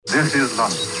This is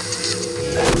London.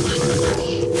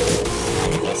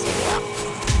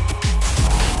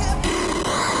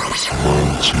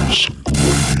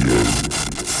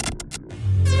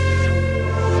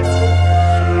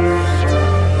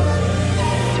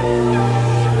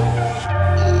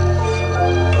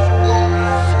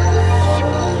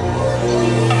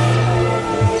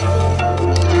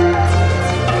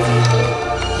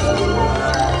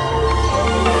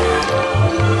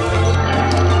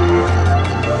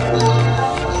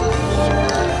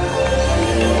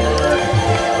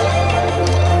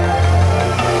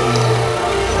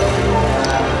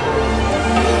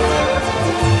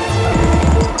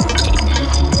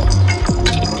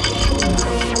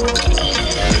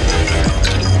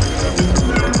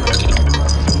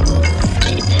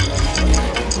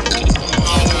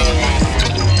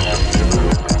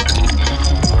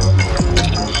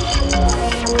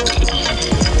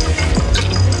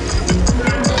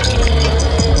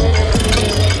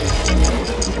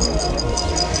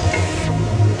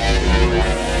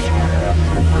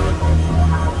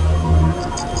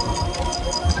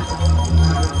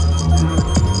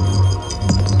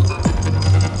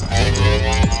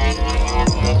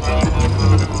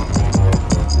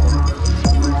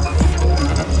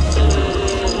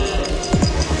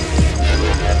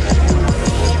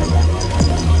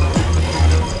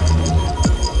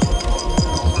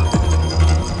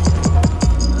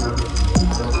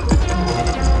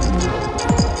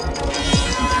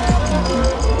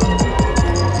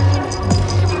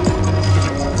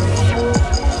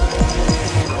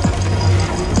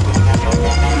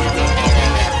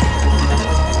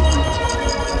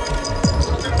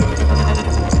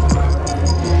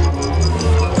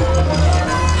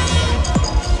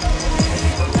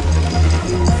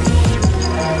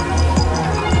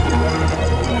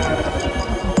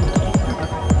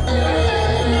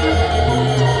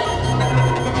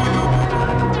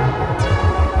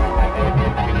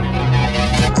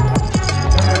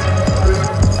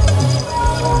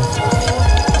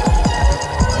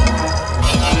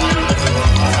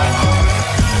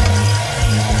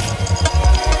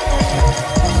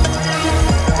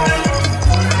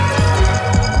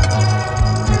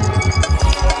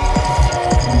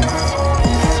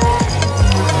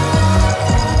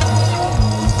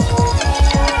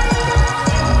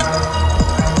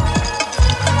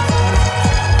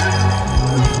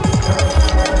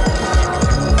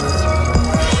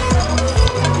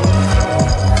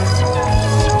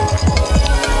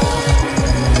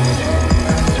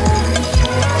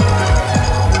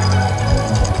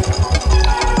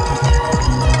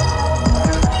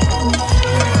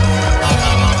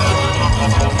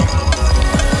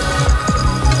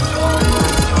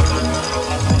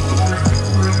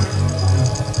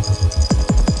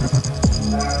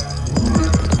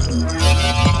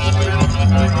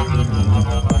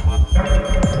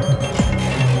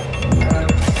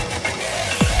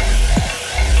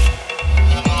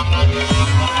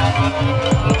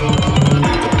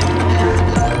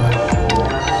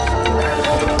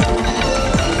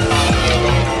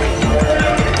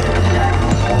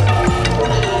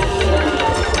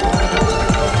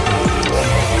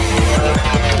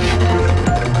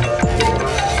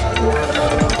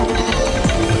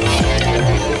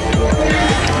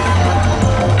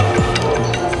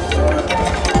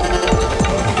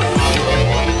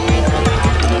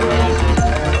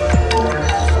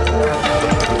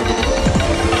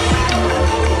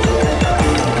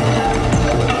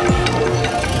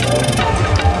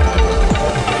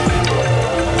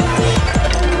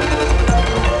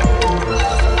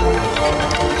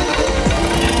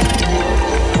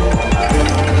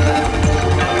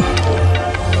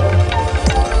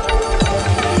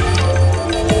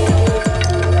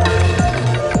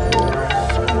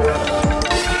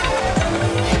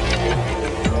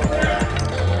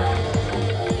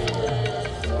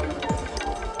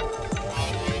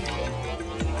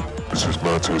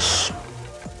 Mantis,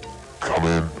 come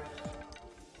in.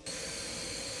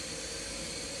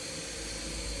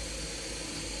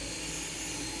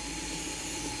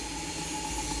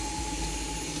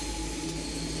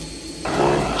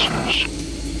 Mantis.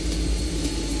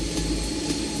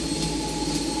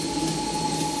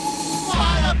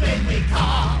 What a bit we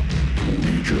call.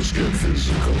 We just get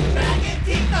physical. Banging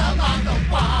teeth along the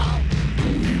wall.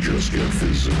 We just get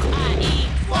physical.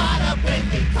 What a bit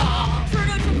we call.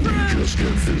 We just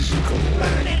get physical.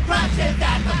 Burning crushes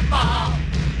at the mall.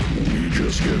 We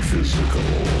just get physical.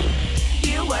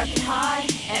 You working hard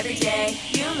every day.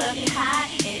 You looking hot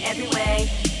in every way.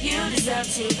 You deserve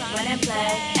to run and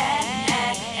play.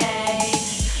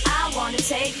 I wanna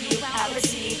take you out to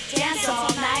sea. Dance all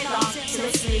night long till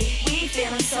it's free. We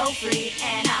feeling so free.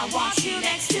 And I want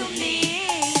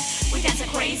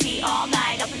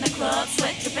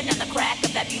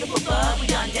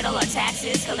settle our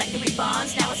taxes, collect the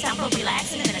refunds. Now it's time for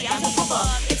relaxing and a dance for fun.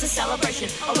 It's a celebration,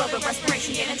 a little bit of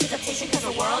respiration, get into temptation, cause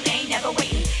the world ain't never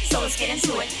waiting. So let's get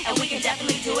into it, and we can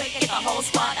definitely do it. Get the whole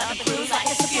squad up and cruise like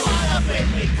it's a few. What a when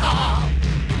we call.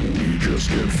 We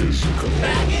just get physical.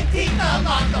 Dragging teeth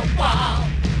along the wall.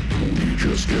 We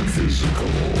just get physical.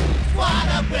 What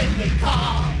a when we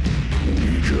call.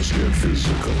 We just get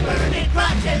physical. Burning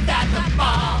crutches at the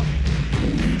mall.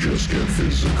 We just get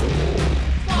physical.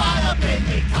 What a when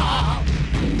we call.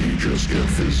 We just get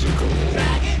physical.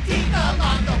 Dragging teeth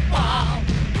along the wall.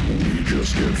 We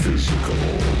just get physical.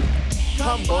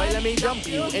 Come boy, let me jump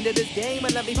you into this game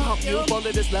and let me pump you. Full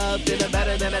of this love, feeling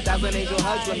better than 1,000 angel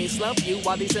hugs. Let me slump you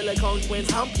while these silicone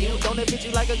twins hump you. Don't it fit you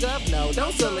like a glove? No,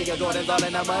 don't silly your Jordans all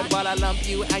in the mud while I lump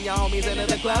you and your homies into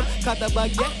the club. Cut the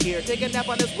bug, get here, take a nap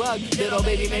on this rug. Little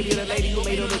baby, maybe the lady who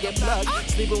made her to get plugged.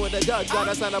 Sleeping with a judge, got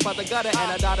a son up out the gutter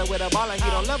and a daughter with a baller. He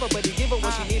don't love her, but he give her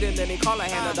what she needed. Then he call her,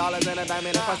 hand her dollars and a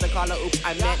diamond across the collar. Oops,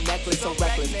 I meant necklace, so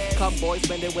reckless. Come boy,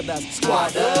 spend it with us.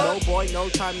 Squad up. No boy, no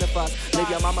time to fuss. Leave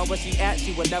your mama where she at,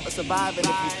 she would never survive. And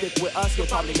if you stick with us, you'll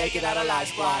probably make it out alive,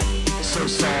 squad. So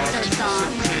soft, so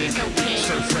pink, so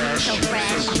fresh, so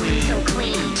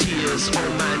clean. Tears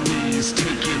on my knees,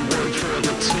 taking word for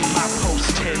the team. My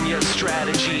post-10-year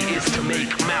strategy is to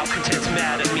make malcontents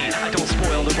mad at me. I don't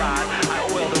spoil the ride, I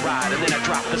oil the ride, and then I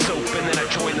drop the soap, and then I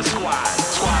join the squad.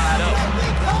 Squad up.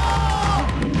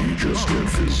 We just get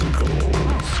physical.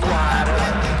 Squad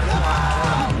up.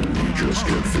 We just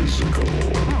get physical.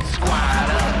 Squad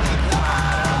up.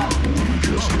 We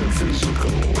just get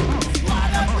physical.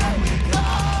 What a when we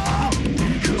call.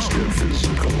 We just get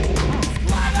physical.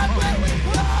 What a when we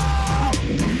call.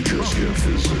 We just get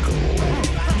physical.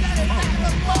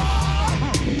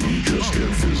 We just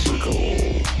get physical.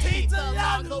 Teeth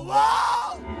along the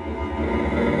wall.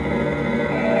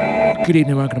 Good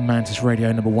evening, welcome to Mantis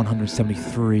Radio number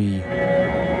 173.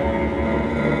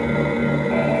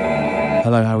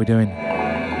 Hello, how are we doing?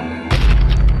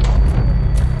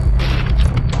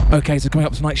 Okay, so coming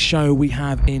up tonight's show, we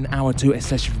have in hour 2 a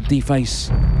session from Deface,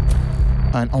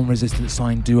 an On Resistance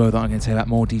signed duo that I'm going to tell you about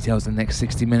more details in the next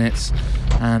 60 minutes.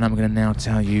 And I'm going to now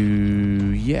tell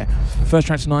you, first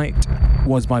track tonight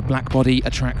was by Blackbody, a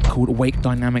track called Wake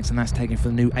Dynamics, and that's taken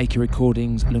from the new AK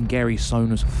Recordings Lungeri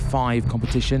Sonus 5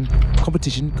 compilation. So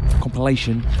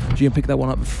you can pick that one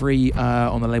up for free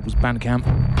on the label's Bandcamp.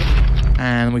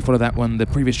 And we followed that one. The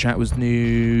previous track was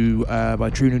new by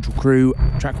True Neutral Crew,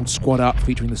 a track called Squad Up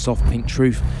featuring the Soft Pink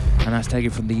Truth, and that's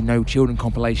taken from the No Children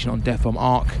compilation on Death Bomb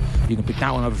Arc. You can pick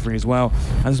that one up for free as well.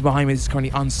 And this is behind me. This is currently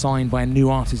unsigned by a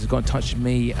new artist who's got in touch with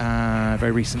me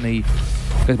very recently.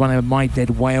 Goes by the name of My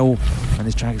Dead Whale, and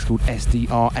this track is called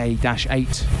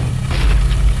SDRA-8.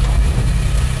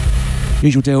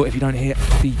 Usual deal, if you don't hear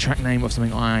the track name of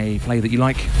something I play that you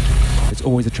like, there's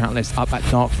always a track list up at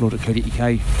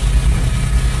darkfloor.co.uk.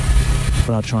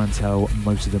 But I'll try and tell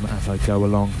most of them as I go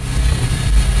along.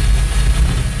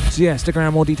 So yeah, stick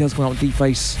around, more details coming up on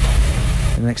Deface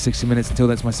in the next 60 minutes. Until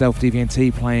that's myself,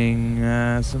 DVNT, playing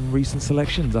some recent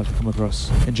selections I've come across.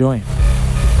 Enjoy.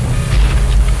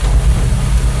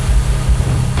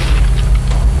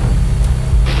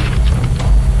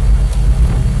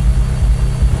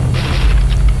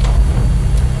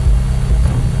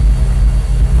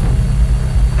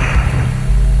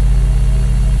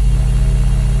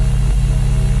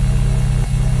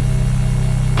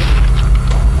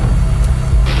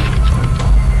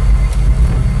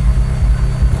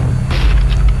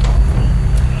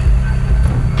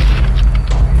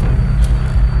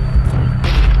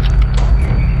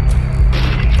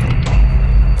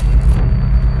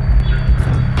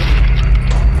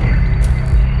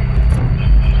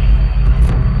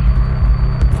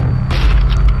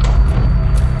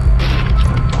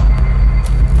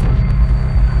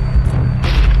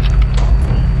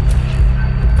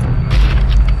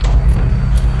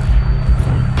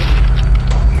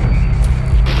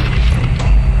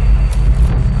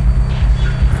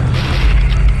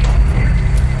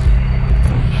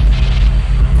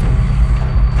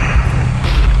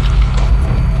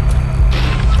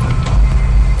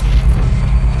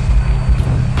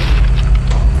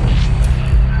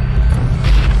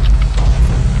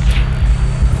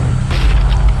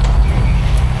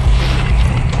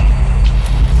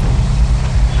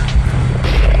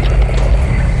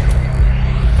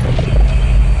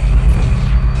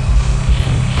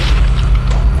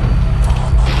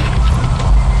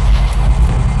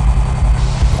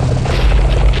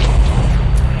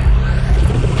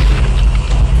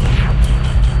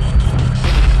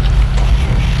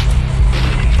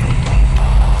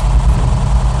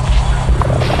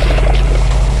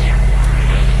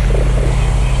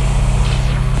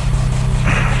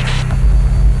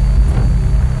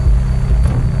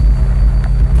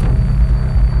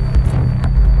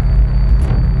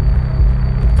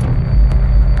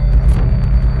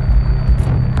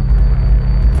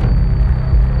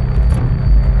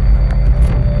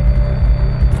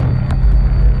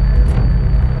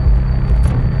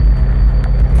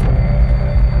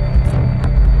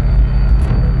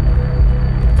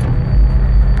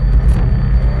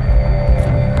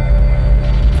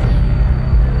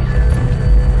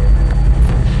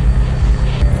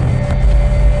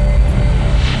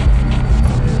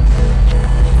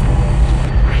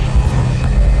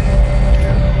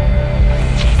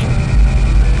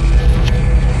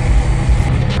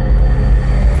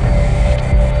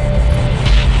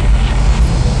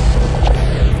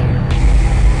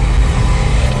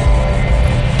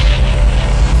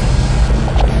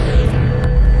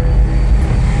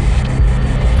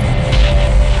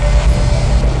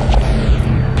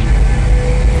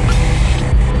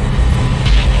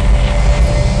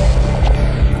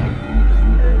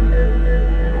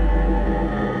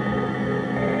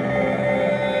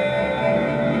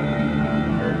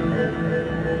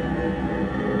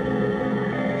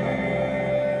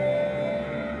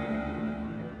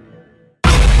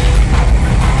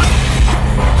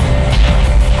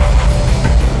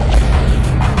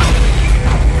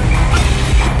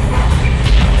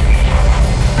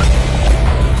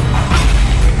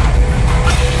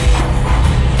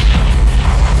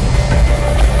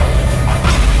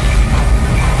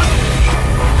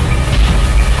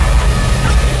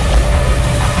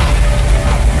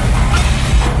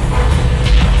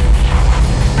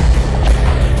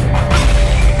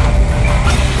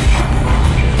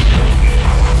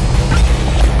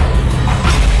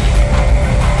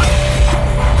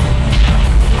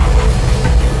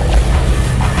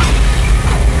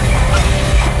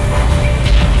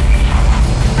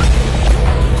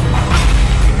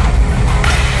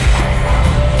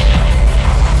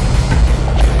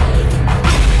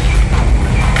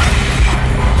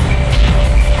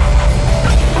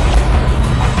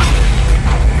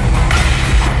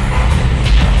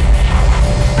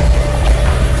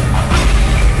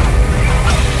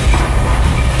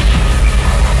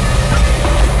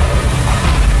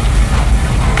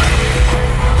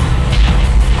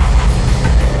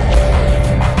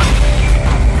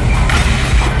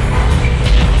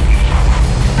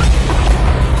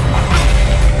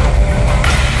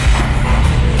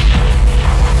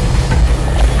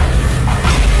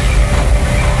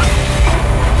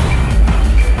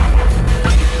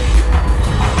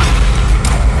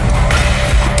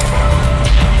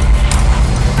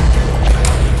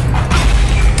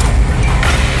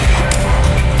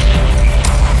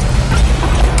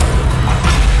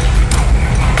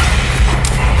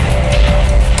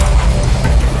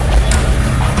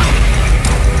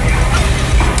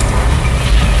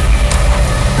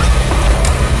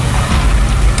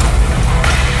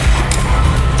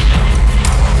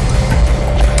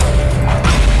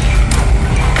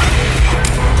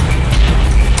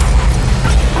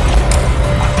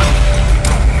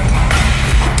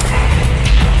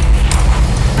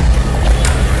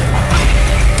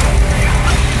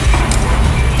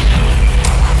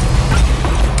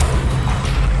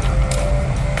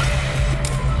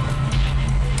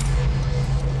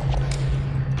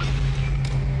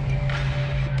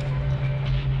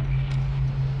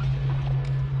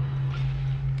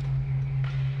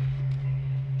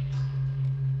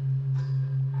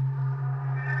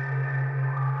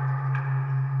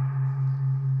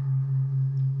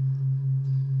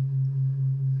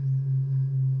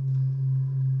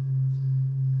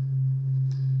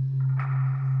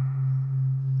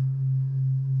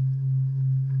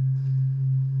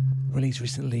 Released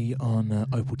recently on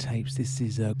Opal Tapes. This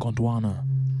is Gondwana.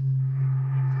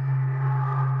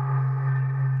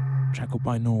 Track called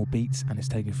Binaural Beats, and it's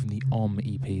taken from the Om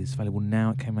EP. It's available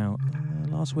now. It came out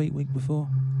last week before.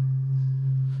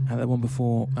 Had that one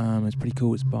before. It's pretty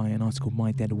cool. It's by an artist called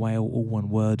My Dead Whale, all one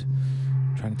word.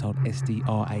 Track entitled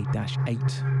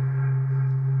SDRA-8.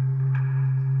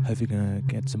 Hope you're gonna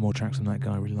get some more tracks from that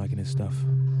guy. Really liking his stuff.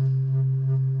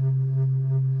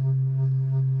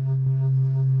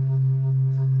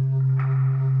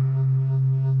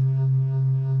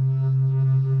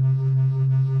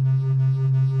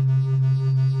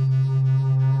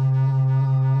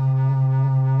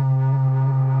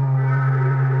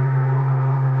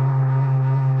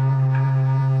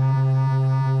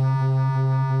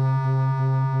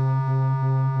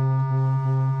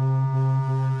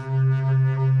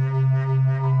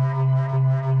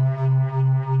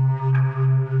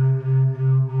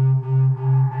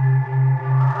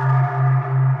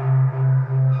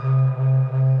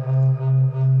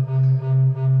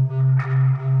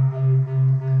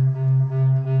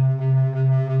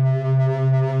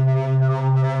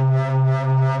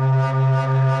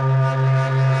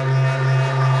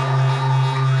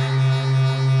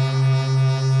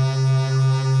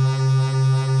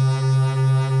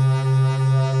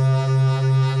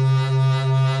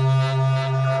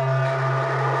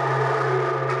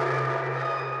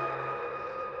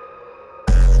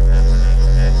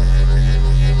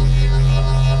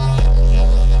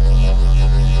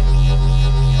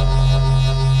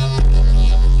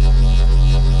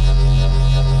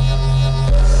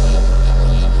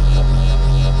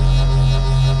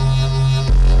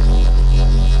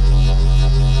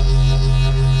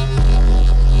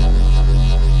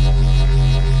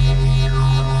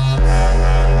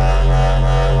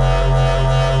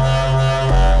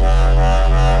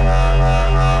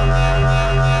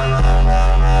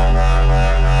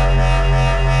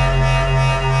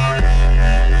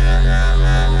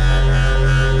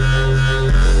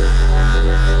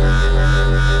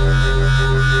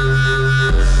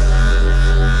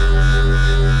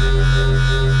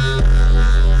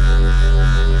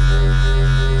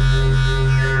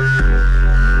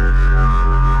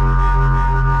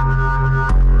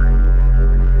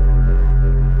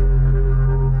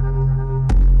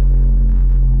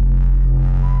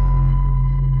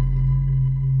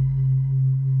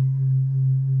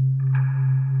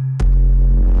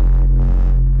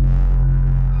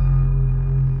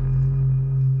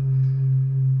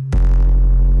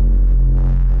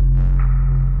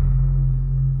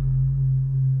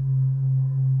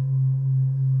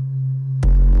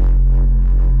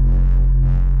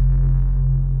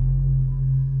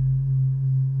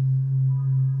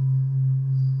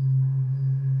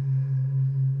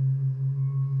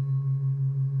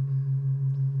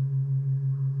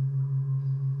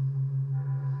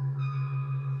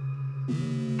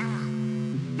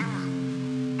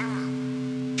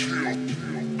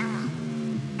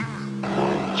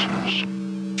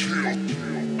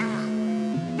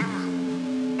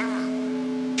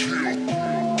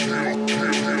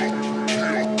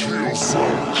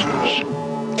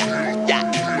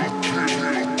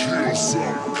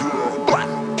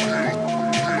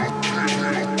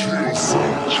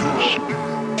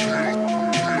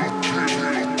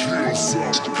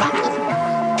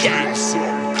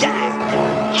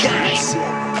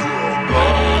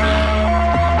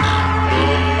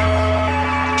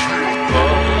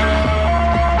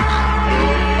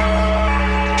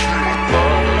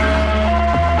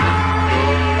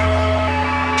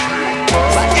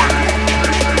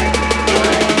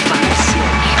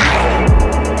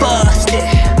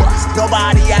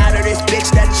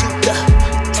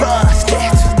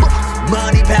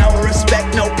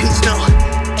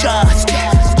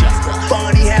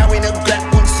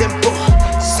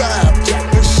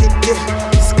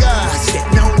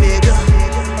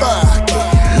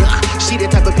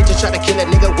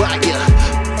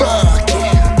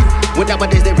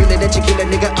 Nowadays they really let you kill a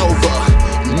nigga over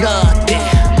nothing.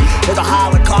 There's a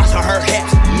Howard cost for her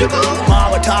hips, nigga.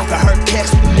 Howard talk for her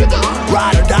kicks, nigga.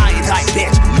 Ride or die type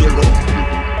bitch, nigga.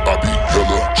 I be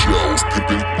hella Joes,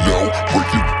 pimpin' low,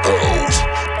 breaking hoes.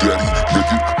 Daddy,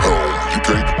 make it home. You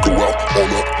can't go out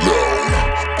on a loan.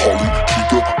 Polly, keep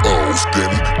the O's.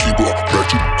 Danny, keep a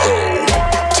ratchet hoe.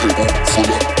 Table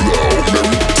full of blow.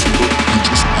 Mary, to the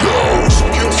bitches nose.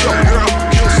 Kill some girl,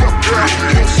 kill some girl,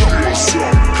 kill some what's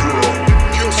up, girl.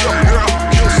 Kill some girl,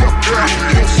 kill some girl,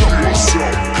 kill some what's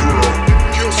up, girl.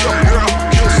 Kill some girl,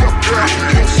 kill some girl,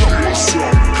 kill some what's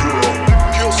up, girl.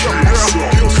 Kill some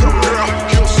girl.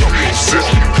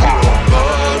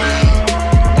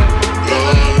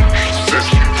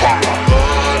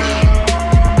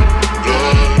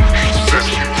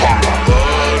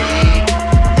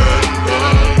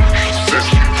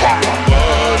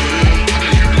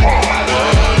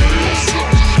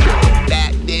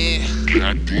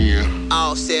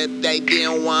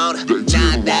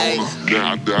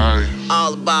 Nowadays,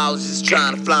 all the ballers just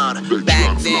trying to flaunt it.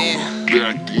 Back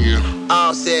then,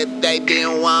 all said they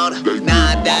didn't want it.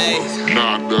 Nowadays,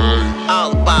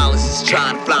 all the ballers just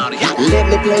trying to flaunt it.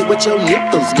 Let me play with your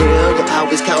nipples, girl. You're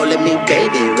always calling me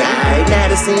baby, right? Now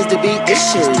there seems to be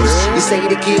issues. You say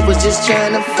the kid was just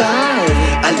trying to fight.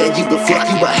 I let you before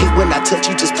you, I hate when I touch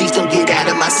you. Just please don't get out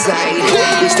of my sight.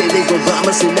 They say they gon' bomb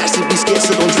us and I should be scared,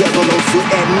 so don't travel on foot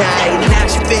at night. Now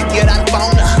she figured out the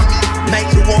boner, make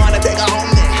you wanna take her home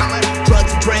now.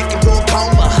 Drugs and drink into a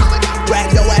coma,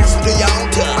 drag your ass into your own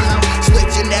tub. Split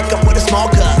your neck up with a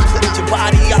smoker, put your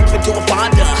body up into a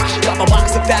Fonda. Got my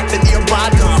box of fat in your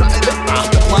bottom.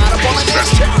 The plot up on my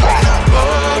next job.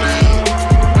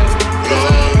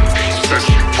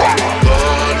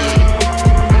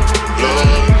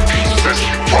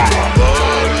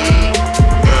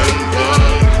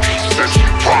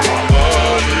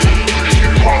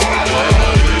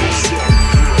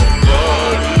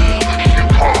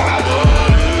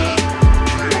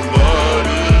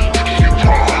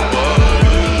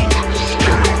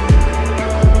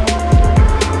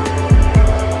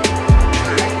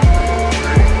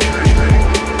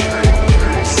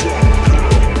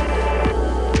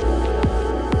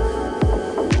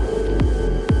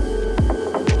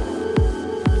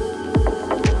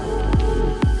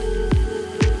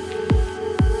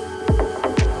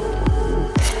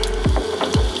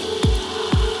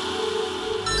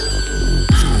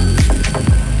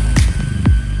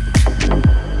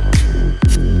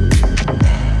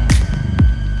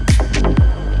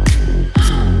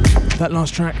 That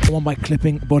last track, the one by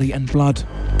Clipping, Body and Blood.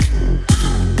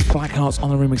 Black Hearts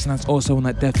on the remix, and that's also on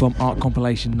that Death Bomb art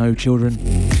compilation, No Children.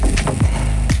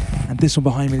 And this one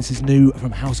behind me, this is new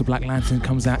from House of Black Lantern,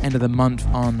 comes out end of the month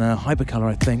on Hypercolor,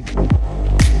 I think.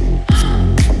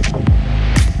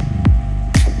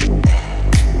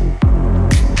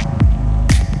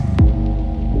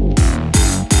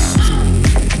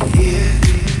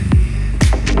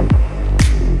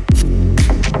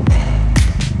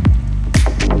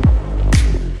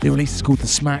 The release is called The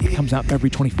Smack, comes out February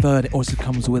 23rd. It also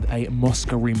comes with a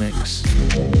Mosca remix.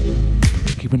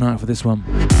 Keep an eye out for this one.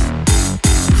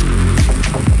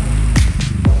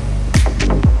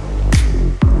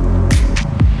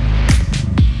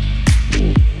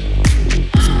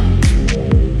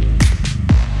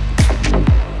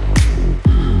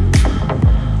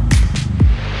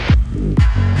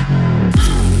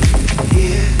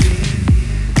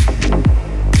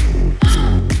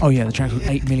 Oh yeah, the track's called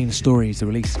 8 Million Stories. The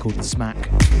release is called The Smack.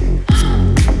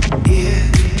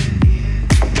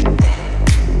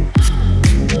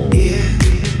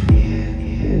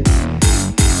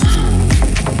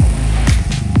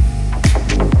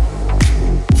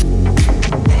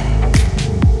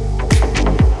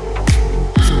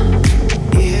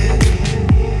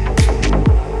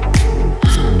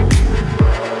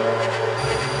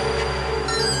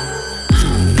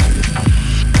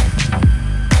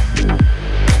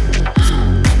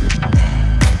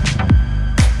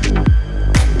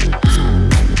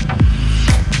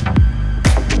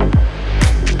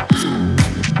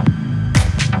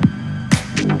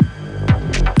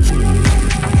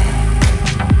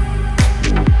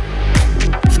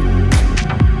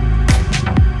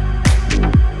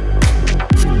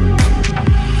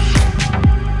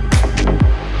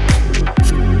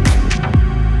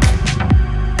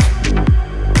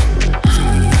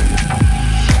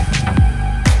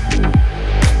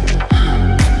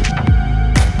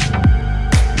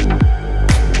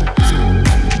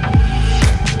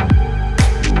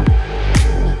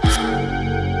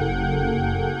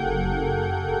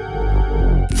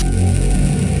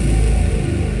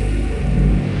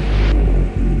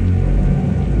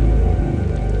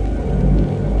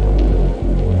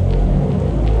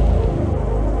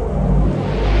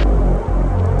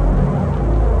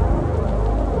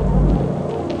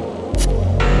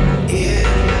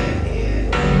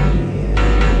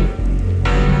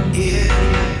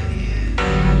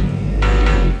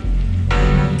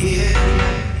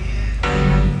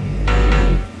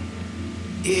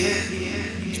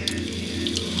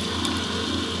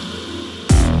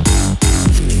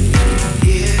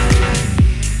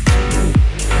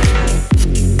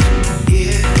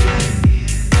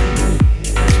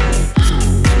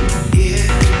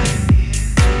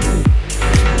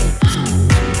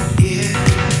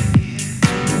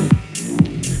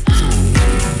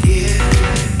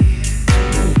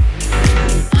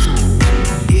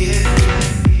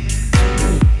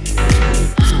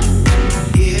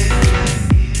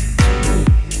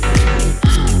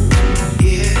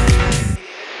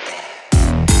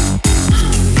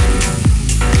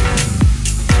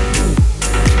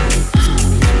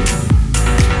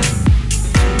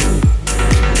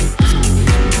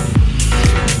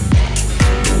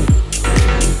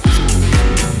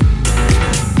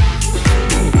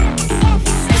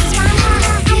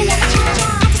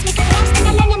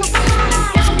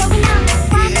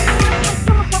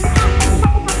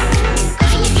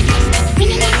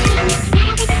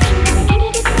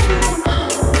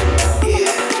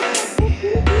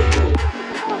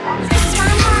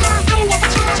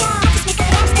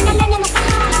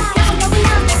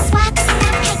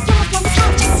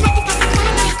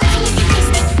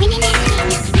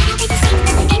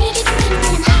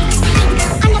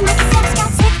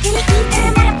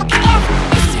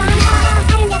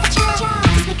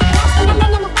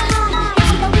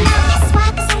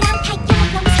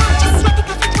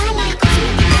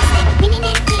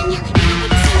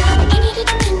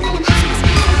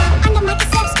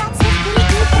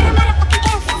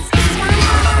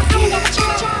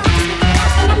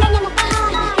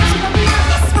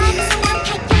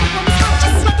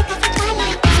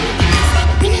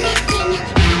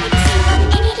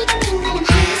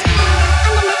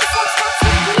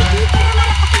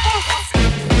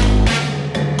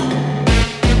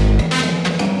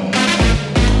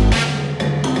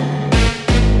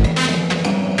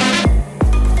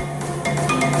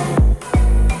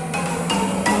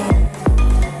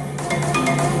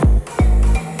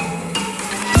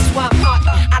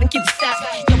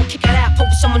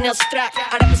 someone else's strap.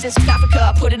 I represent South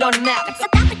Africa, put it on the map.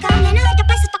 South Africa, man, I like the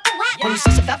places fucking whack. When you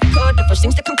say South Africa, the first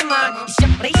things that come to mind is your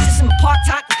racism,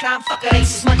 apartheid, and crime. Fuck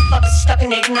racist motherfuckers stuck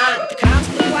in 89. The crimes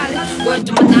of the wild, word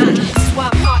to my nine. This is why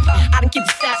I'm hot, I don't give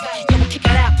a fuck. Yo, we'll kick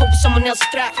it out, put someone else's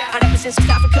strap. I represent South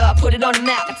Africa, put it on the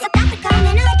map. South Africa,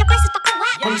 man, I like the places fucking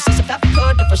whack. When you say South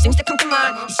Africa, the first things that come to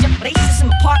mind is your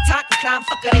racism, apartheid, and crime.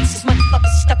 Fuck racist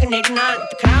motherfuckers stuck in 89.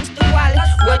 The crimes of the wild,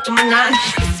 word to my nine.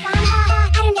 This is why I'm hot,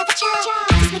 I don't ever charge.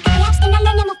 I just make up raps, then I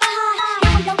learn them off by heart.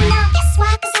 Now I'm blowing up, guess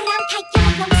why? Cause around tight, yo,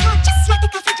 my flow is hot, just like the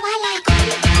guy from Twilight.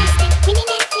 Winning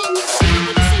everything, I'm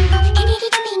like a single, ain't ready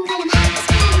to mingle. I'm hot as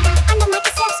a finger, I'm the mic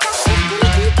myself, stop with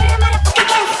me, but I'm out of fucking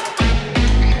gas.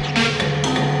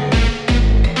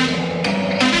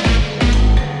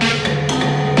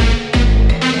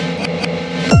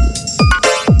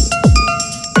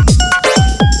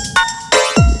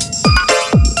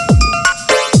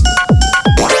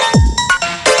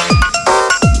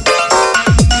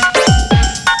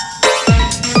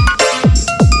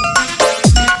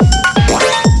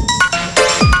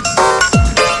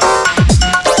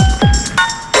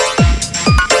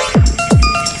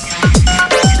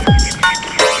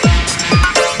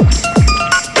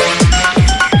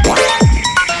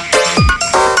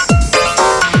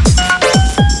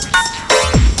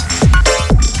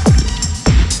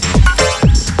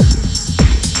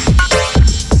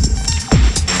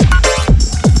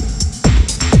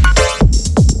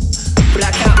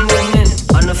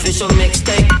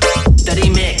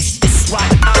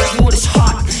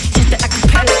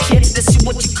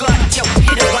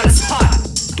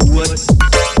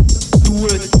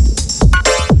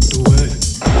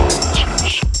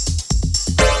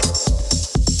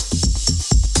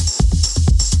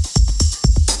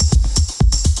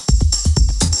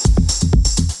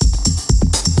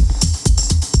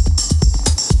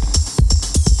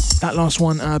 Last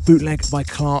one, bootleg by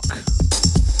Clark,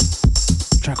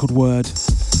 track called Word.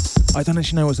 I don't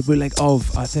actually know what it's a bootleg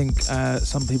of. I think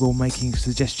some people making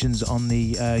suggestions on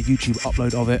the YouTube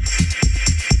upload of it.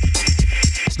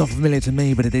 It's not familiar to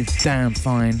me, but it is damn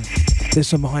fine.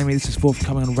 This one behind me, this is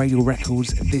forthcoming on Radial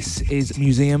Records. This is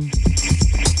Museum.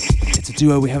 It's a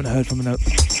duo we haven't heard from in a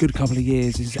good couple of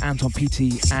years. This is Anton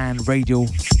Petey and Radial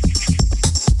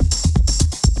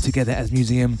together as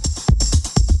Museum.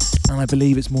 And I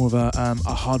believe it's more of a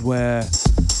hardware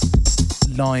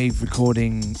live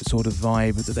recording sort of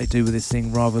vibe that they do with this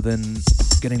thing, rather than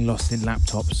getting lost in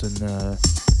laptops and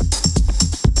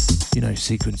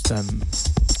sequenced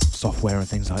software and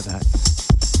things like that.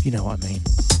 You know what I mean.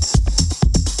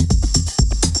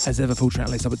 As ever, full track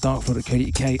list up at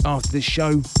darkfloor.co.uk after this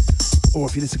show, or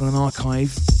if you're listening on an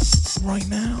archive right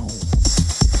now.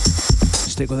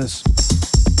 Stick with us.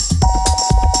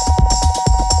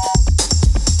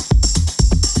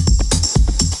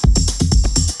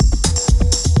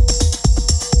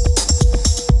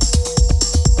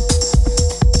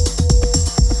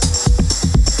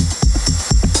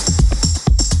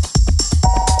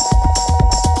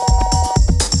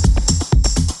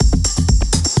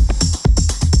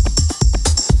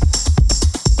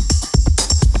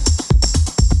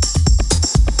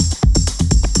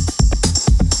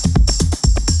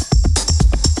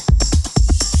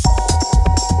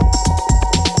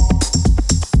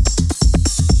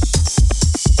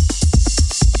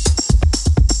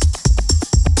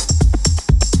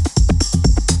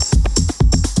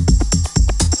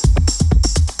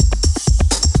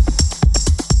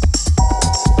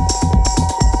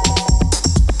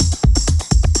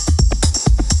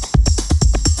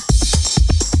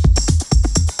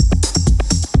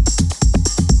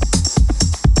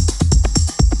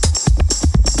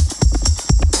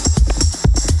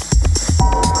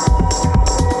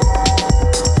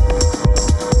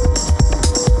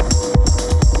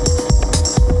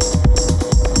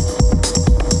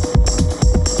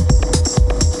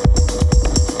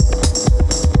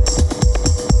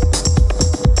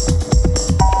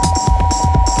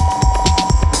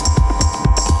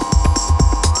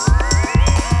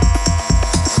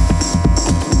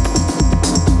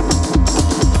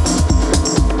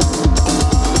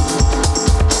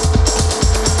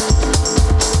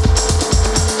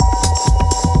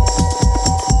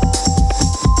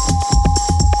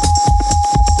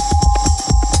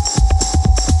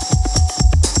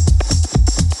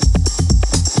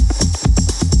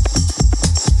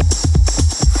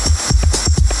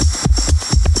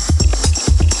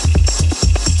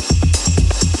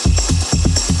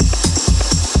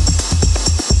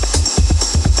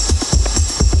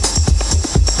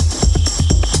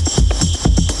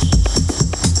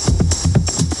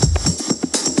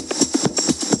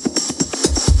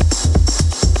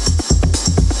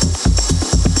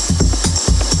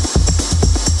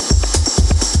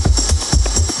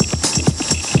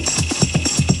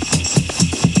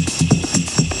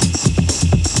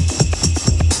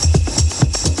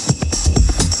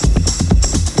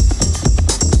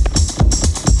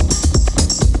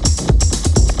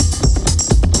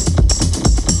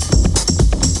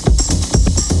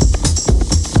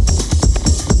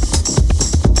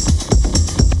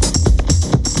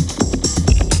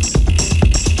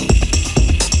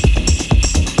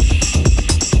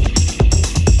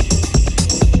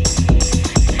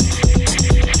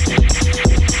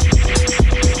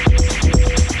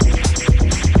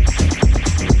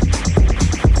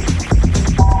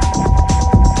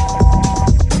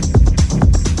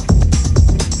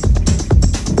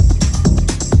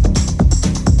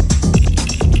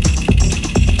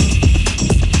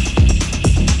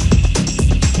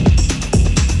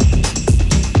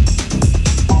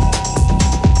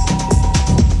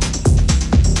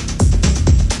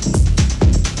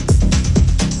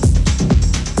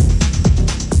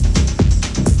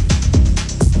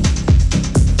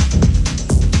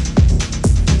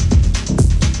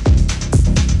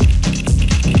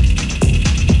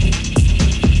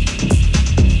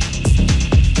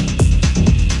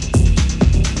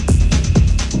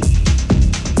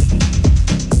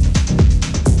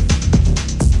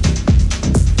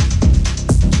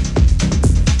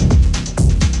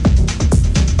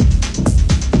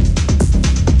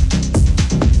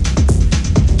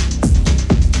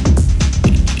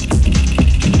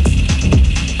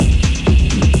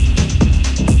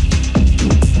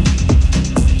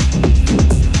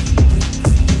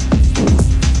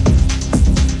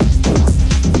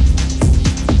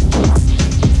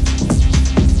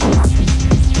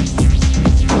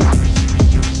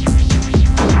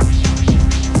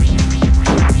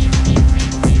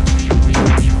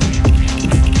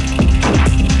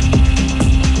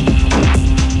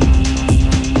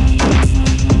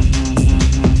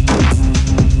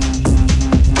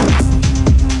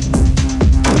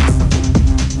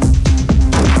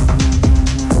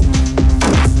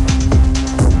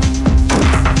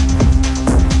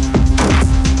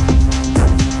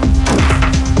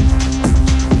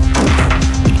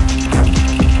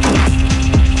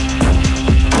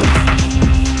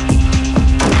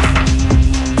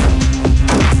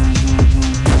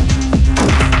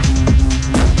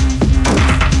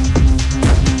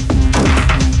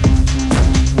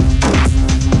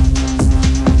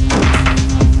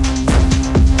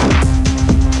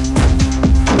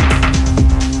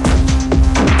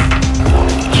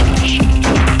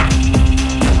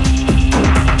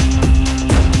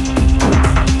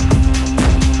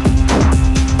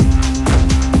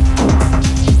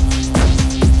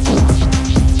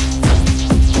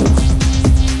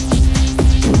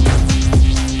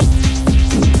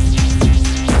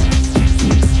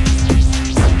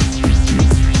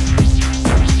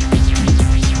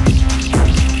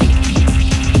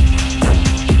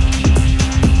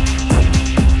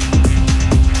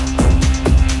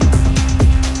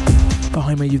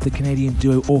 with the Canadian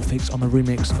duo Orphix on the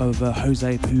remix of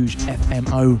Jose Puig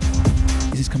FMO.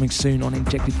 This is coming soon on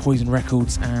Injected Poison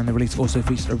Records, and the release also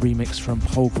features a remix from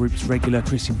Pole Group's regular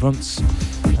Christian Wunz,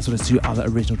 as well as 2 other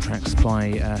original tracks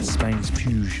by Spain's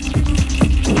Puig.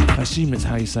 I assume that's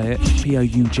how you say it,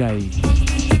 P-O-U-J.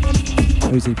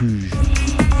 Jose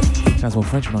Puig. Sounds more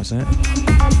French when I say it.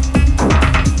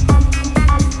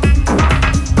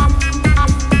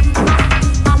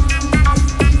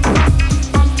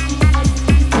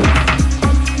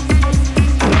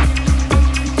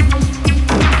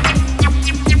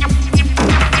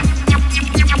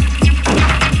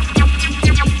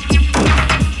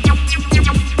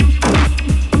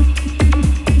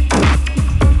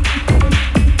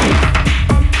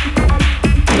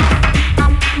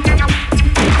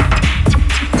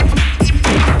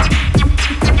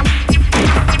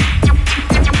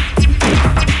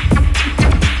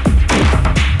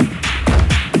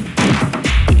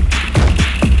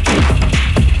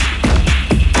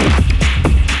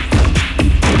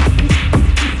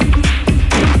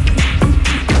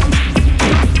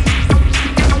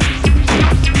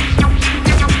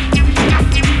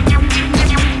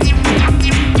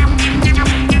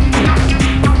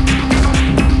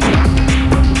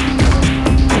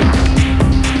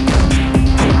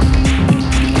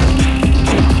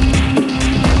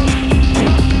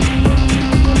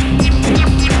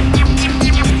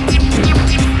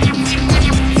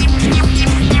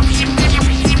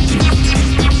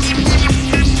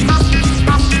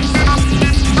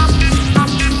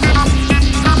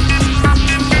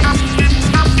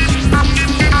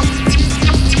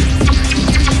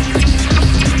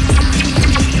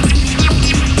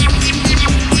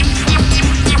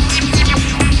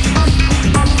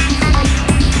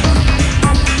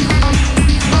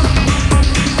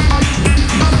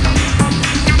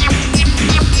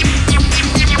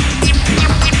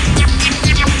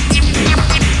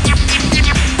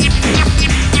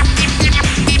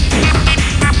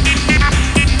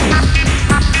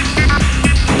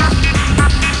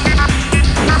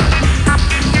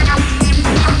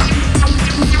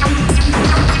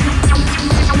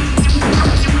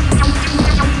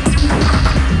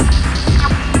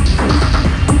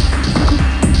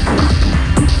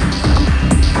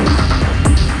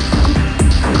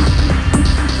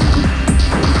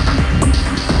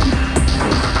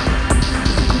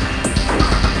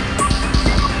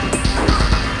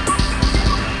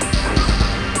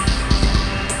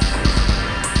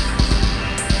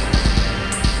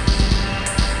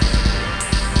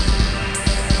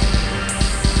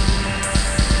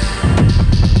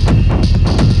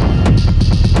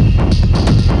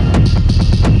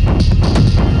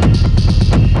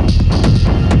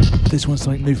 This one's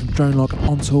something new from Drone Lock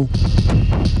Ontal,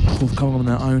 forthcoming on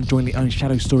their own jointly owned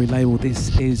Shadow Story label.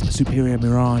 This is Superior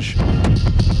Mirage.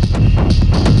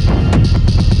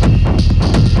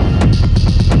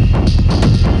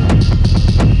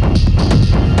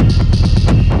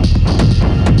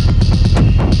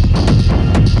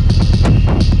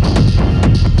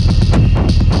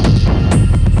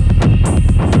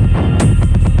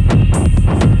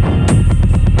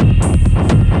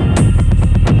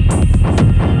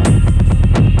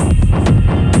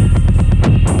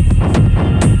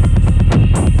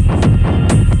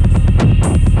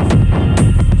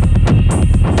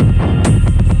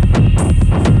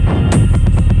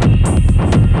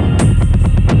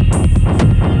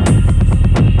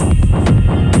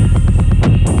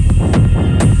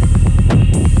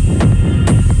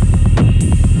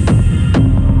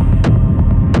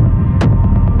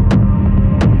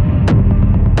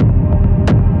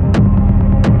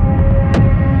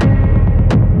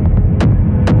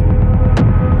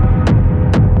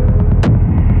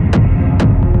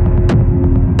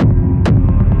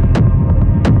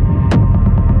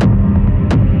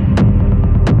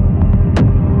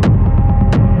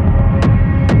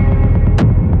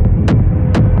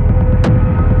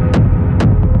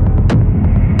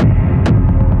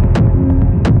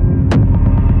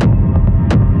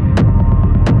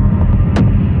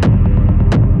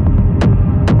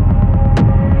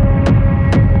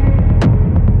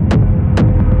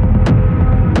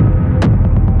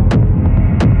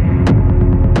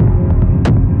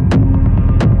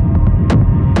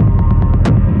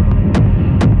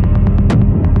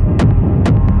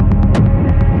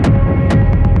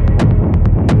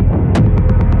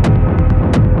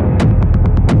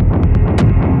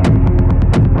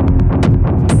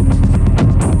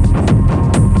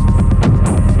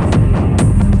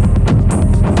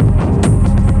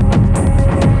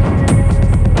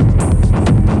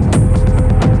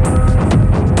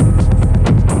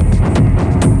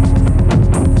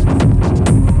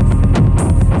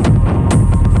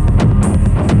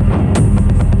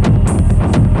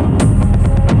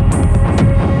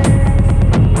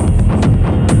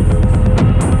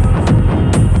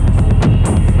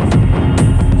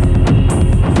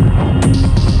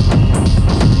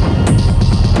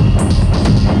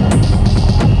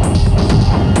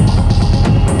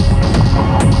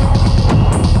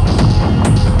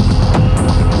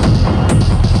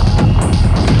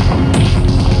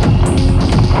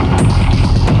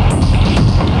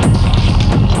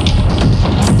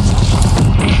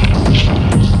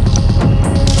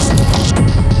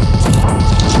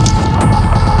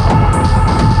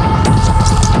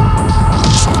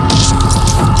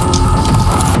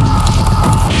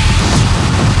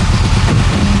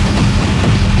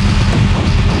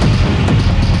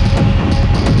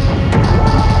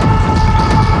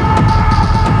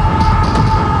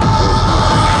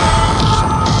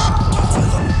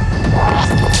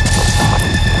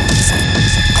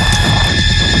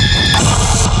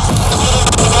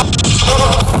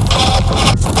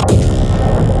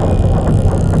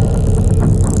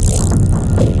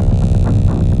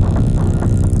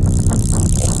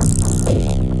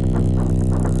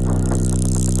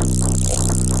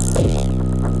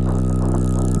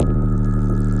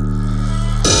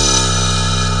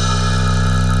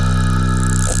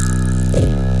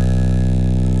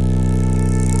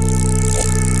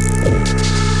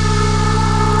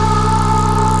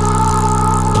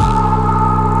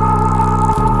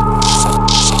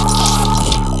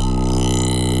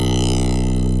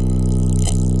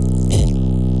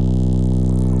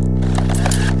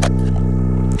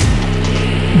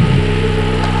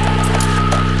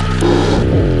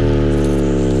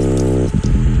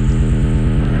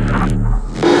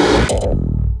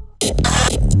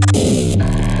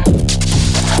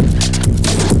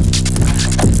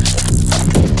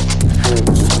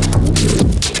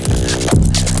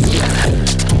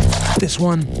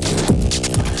 one.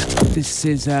 This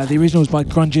is the original is by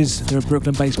Grunges. They're a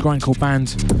Brooklyn-based grindcore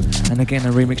band, and again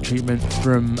a remix treatment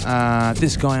from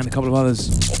this guy and a couple of others.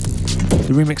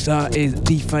 The remixer is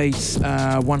D-Face,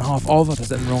 one half of. I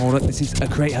said in the wrong order. This is a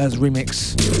Create Her's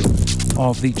remix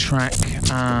of the track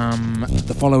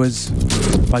 "The Followers"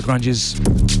 by Grunges.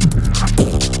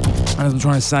 And as I'm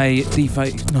trying to say,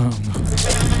 D-Face, no.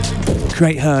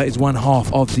 Create Her is one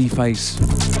half of D-Face,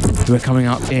 who are coming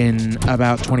up in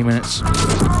about 20 minutes.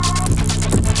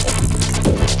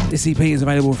 This EP is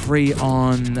available free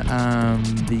on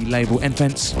the label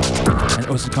Enfence, and it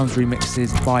also comes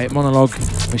remixes by Monologue,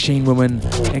 Machine Woman,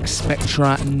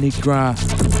 Expectra Nigra,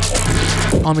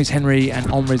 Armies Henry,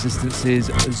 and On Resistance's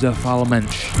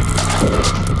Zerfalmensch.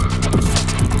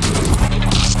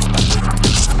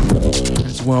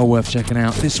 It's well worth checking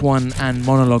out. This one and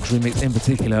Monologue's remix in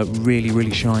particular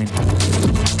really shine.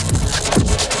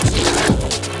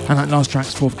 And that last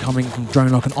track's forthcoming from Drone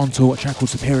Lock and Ontour, a track called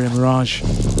Superior Mirage,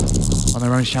 on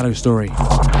their own Shadow Story.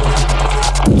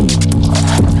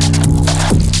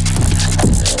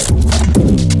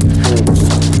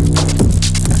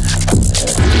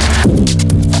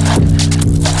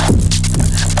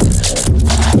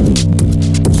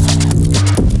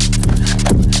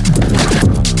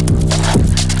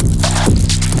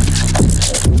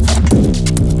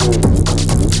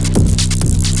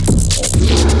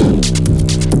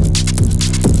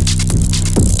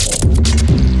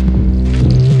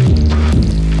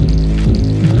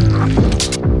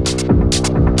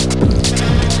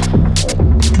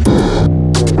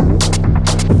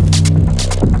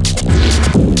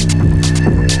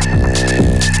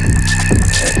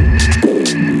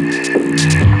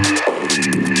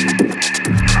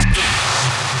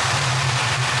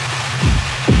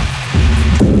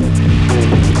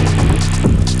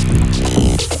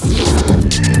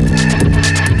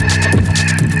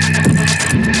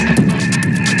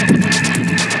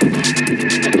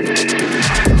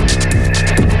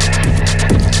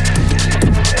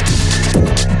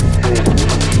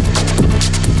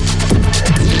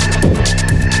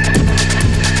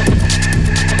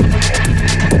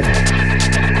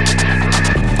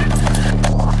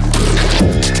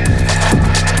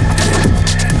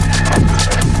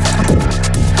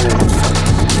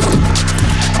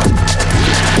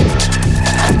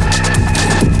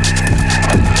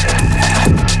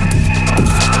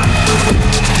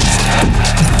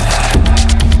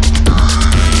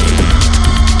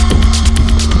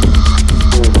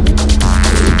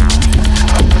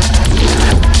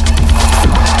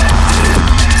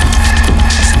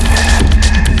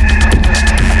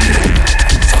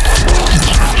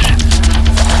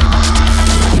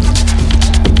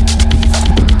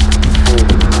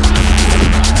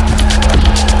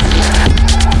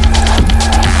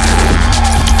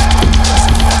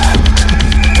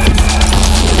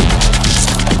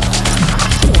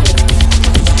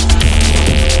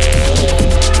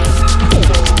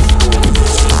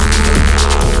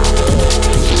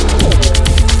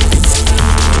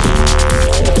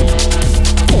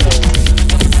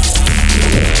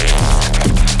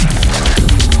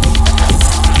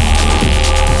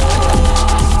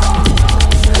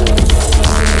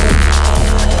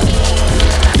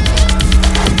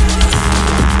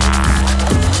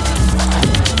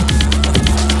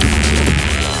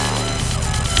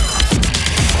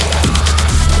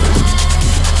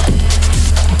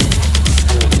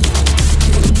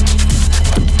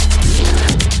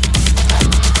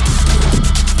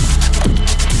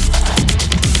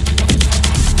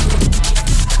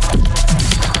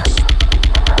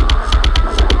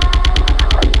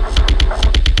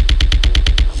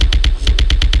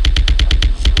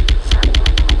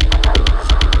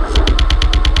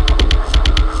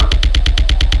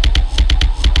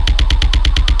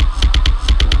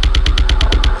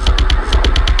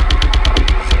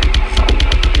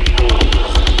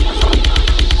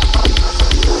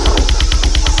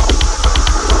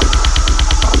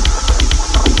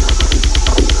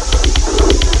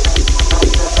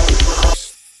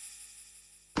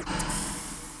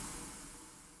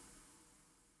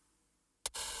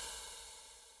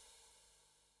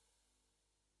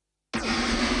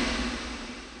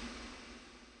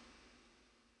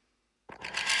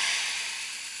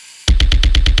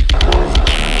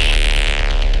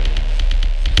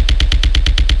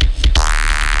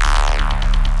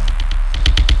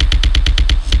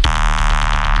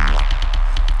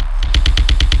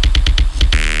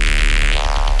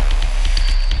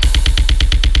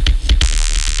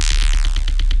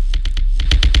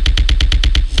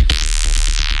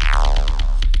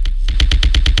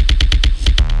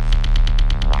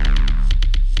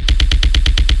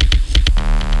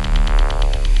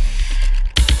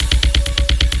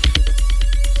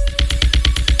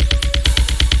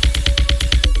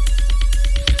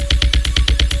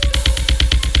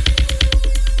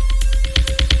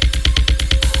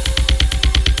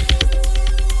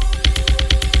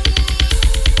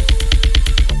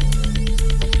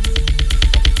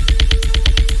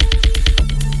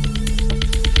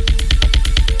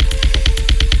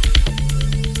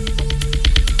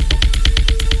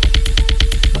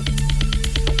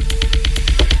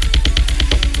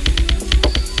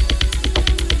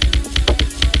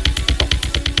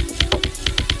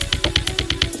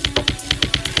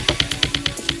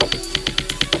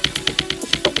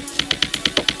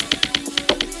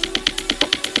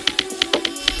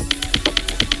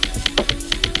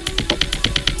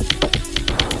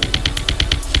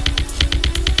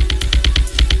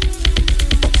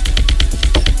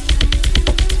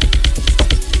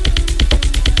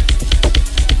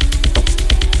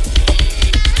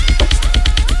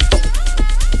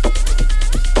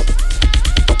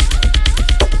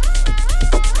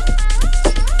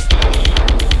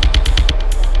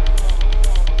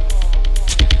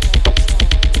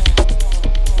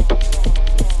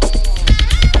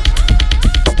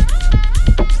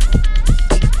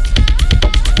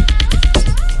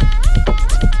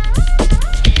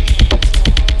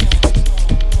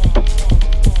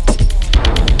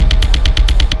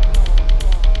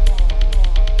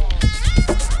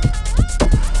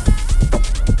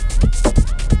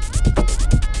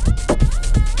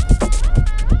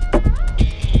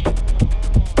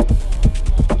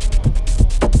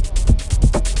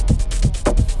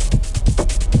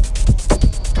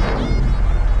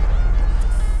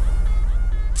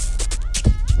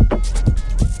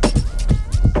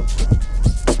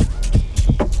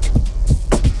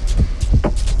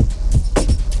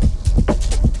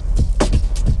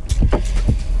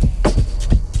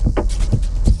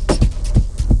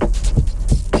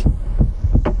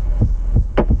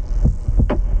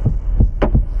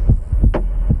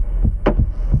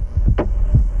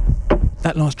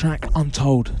 That last track,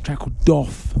 Untold, a track called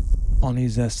Doff on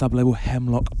his sub-label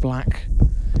Hemlock Black.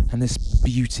 And this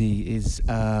beauty is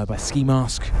by Ski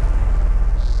Mask.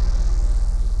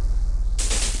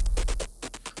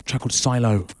 A track called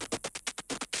Silo.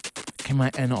 Came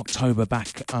out in October,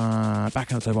 back in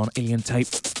October on Alien Tape.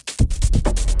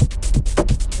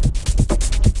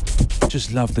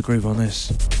 Just love the groove on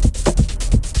this.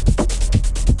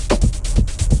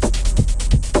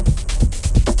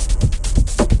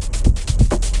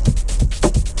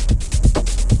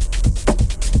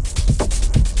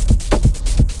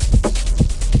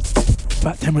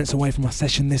 About 10 minutes away from my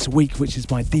session this week, which is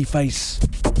by D-Face,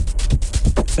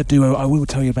 a duo I will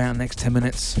tell you about in the next 10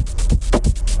 minutes.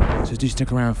 So do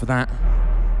stick around for that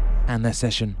and their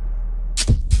session.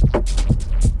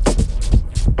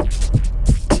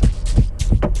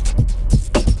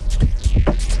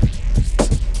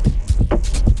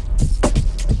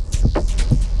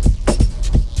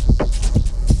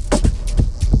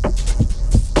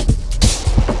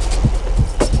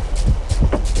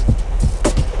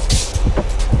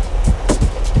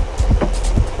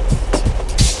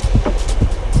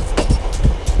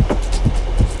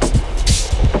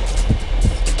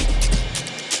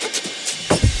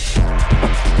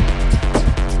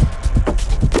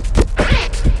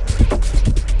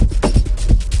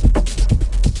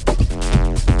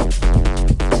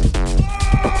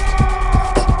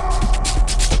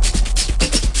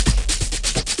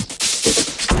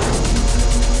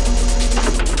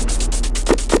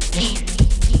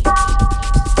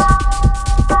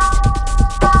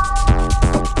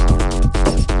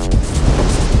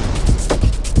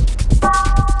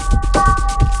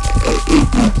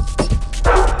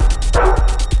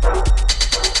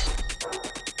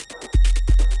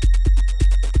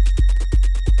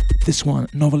 This one,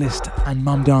 Novelist and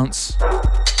Mum Dance.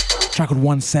 Track called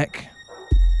One Sec.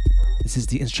 This is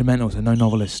the instrumental, so no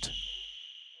Novelist.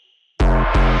 If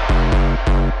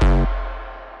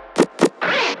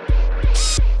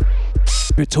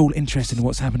you're at all interested in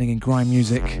what's happening in grime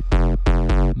music,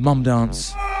 Mum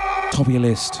Dance, top of your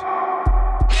list.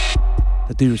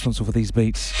 The dude responsible for these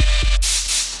beats.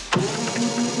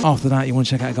 After that, you want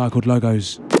to check out a guy called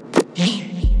Logos.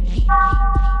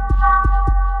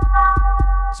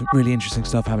 Some really interesting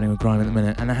stuff happening with grime at the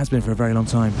minute, and it has been for a very long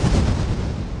time.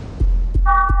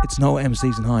 It's not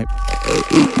MCs and hype.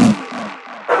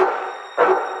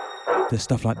 There's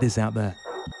stuff like this out there.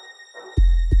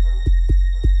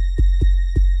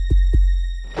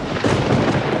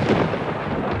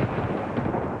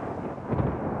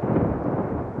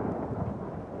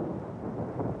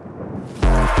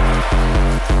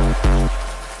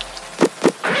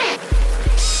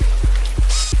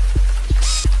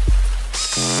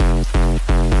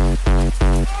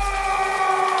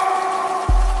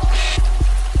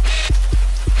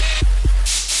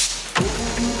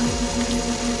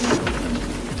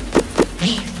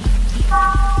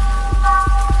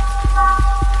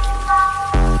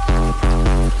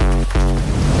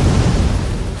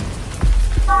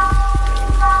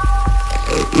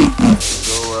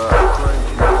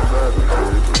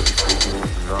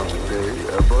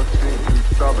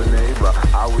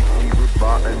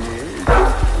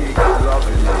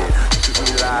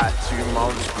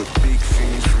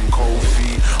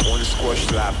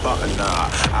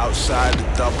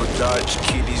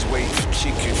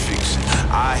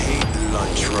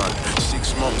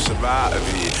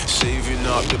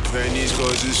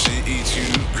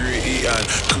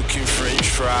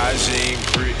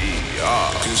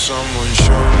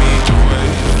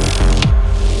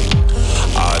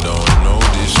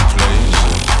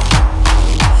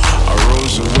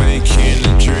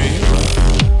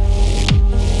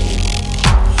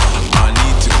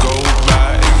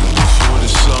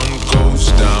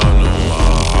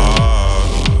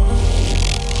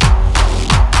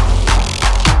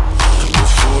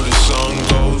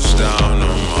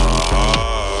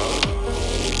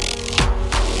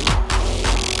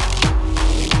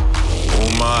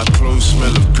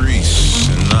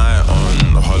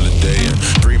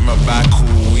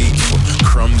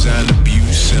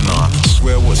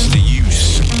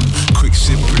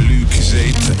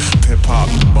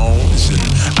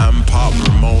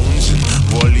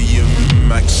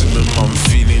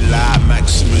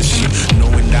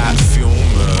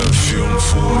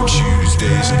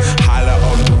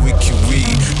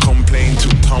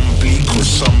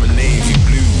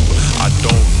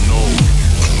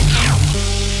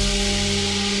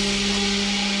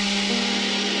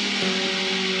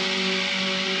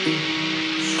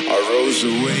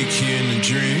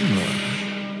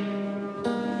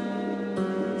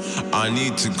 I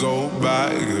need to go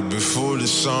back before the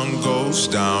sun goes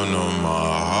down on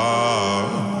my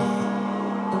heart.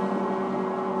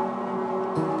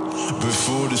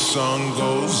 Before the sun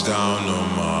goes down on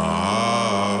my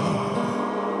heart.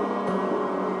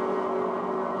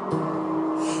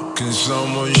 Can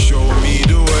someone show me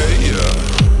the way? Yeah.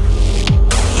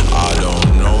 I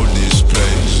don't know this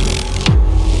place.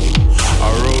 I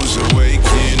rose awake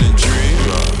in a dream.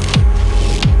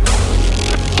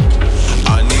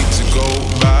 I need to go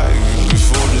back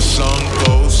before the sun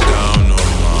goes down on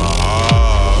my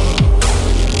heart.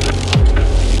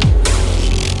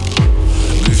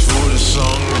 Before the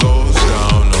sun goes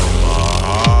down on my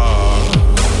heart.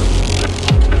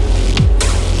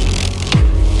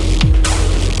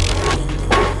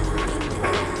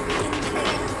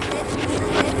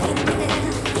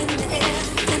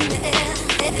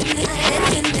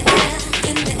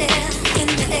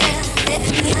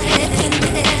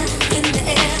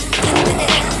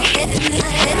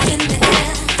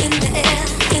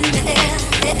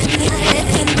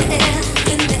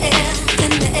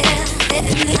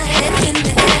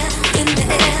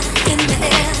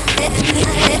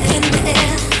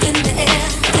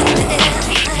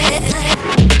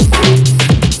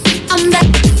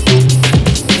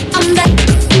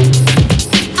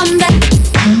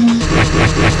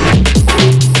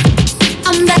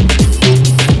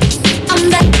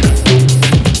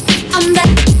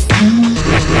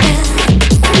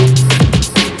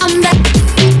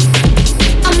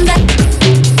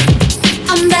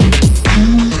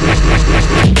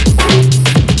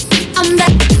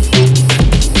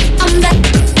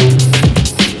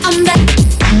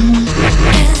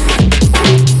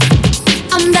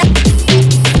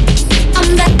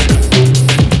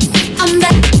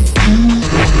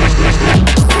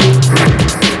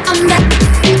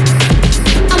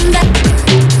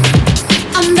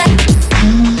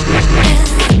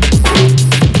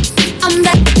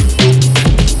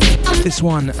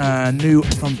 New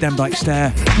from Dem Dyke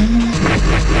Stare.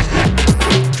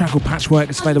 Track called Patchwork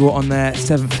is available on their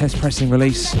 7th test pressing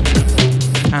release.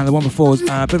 And the one before was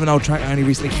a bit of an old track I only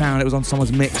recently found. It was on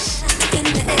someone's mix.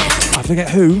 I forget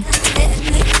who.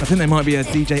 I think they might be a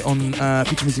DJ on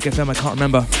Future Music FM, I can't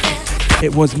remember.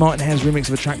 It was Martin Hare's remix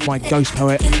of a track by Ghost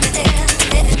Poet.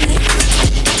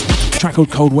 A track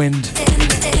called Cold Wind.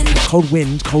 Cold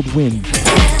Wind, Cold Wind.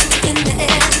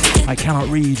 I cannot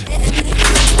read.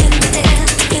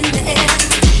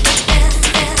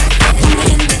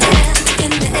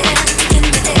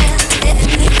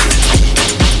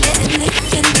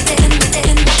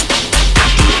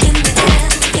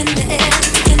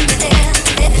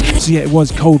 So yeah, it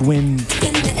was Cold Wind,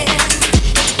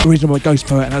 original by Ghost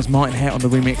Poet, and that was Martin Hare on the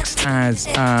remix as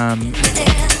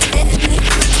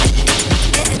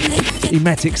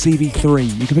Emetic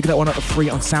CV3. You can pick that one up for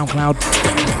free on SoundCloud,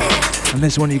 and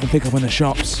this one you can pick up in the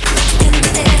shops.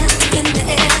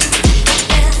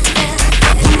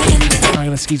 I'm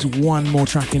going to squeeze one more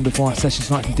track in before our session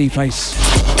tonight from D-Face,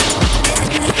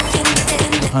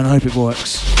 and I hope it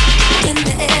works.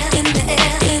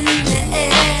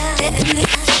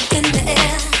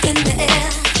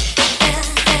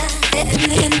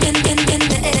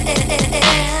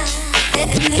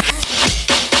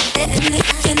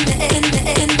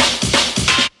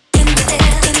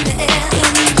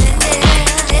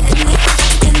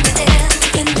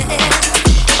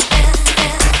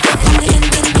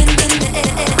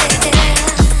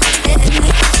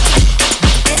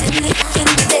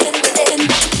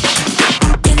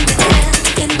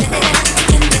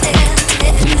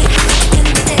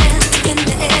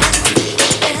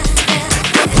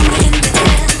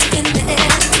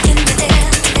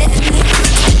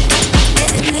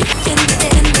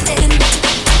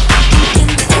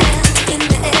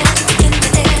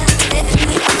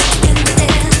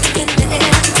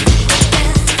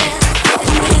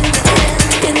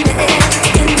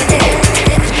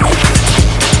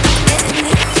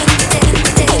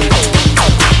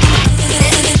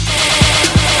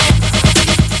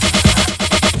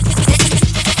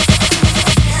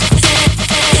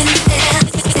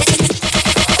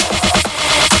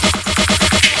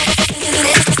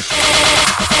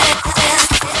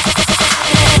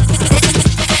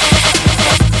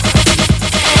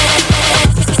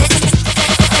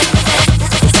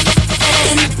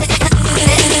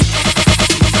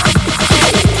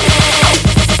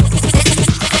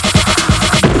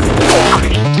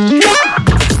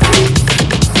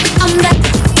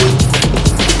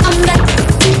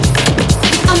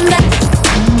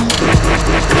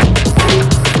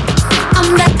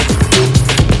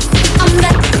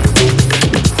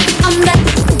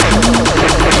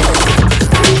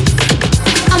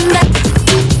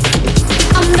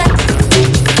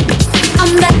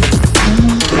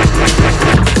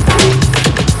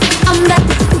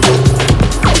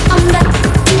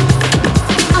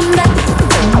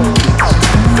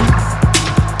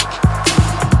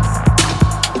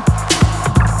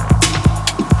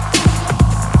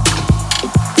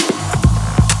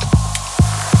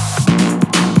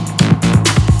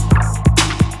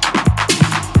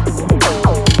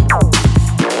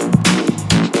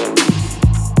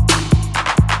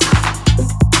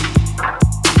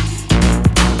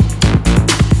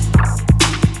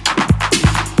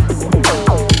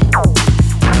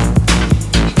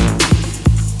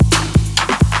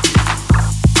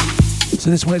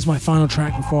 So this one is my final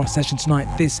track before our session tonight.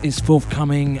 This is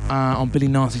forthcoming on Billy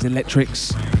Nasty's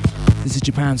Electrics. This is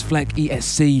Japan's Fleck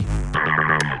ESC.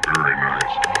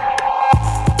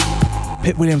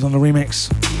 Pip Williams on the remix.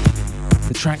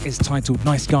 The track is titled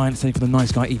Nice Guy, and it's for the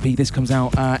Nice Guy EP. This comes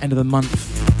out end of the month,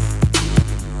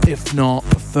 if not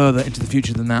further into the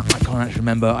future than that. I can't actually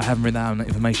remember. I haven't written down that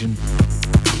information.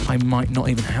 I might not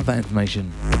even have that information.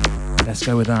 Let's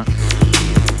go with that.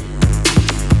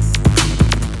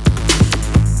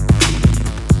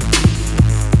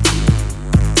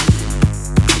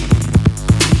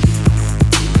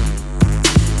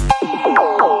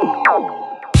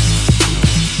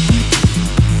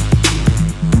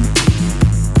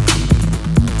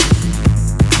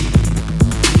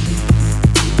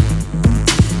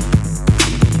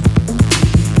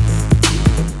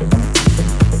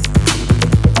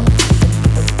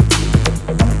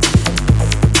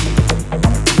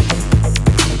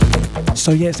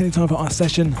 So yeah, it's nearly time for our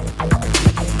session.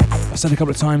 I've said a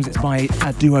couple of times, it's by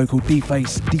a duo called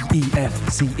Deface,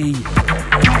 D-E-F-C-E.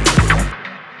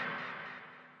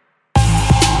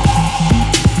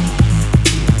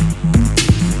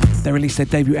 They released their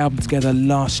debut album together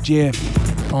last year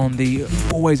on the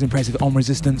always impressive On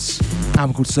Resistance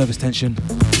album called Service Tension.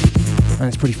 And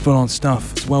it's pretty full on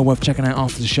stuff. It's well worth checking out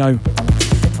after the show.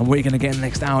 And what you're going to get in the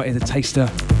next hour is a taster.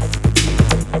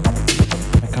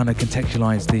 Kind of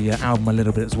contextualize the album a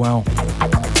little bit as well.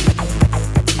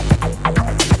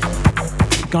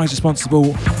 The guys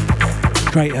responsible,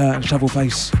 Creator and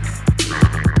Shovelface.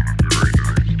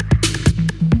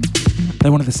 They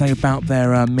wanted to say about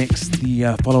their mix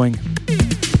the following.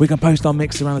 We can post our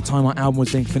mix around the time our album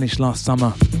was being finished last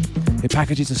summer. It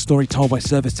packages a story told by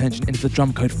Service Tension into the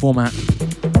drum code format.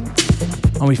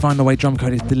 And we find the way drum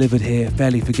code is delivered here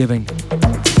fairly forgiving.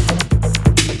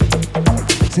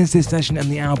 Since this session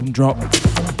and the album drop,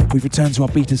 we've returned to our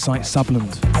beta site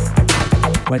Subland,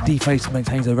 where Deface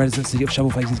maintains a residency of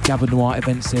Shovelface's Gabba Noir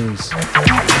event series.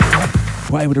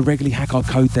 We're able to regularly hack our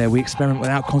code there. We experiment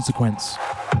without consequence.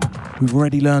 We've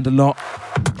already learned a lot,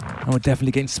 and we're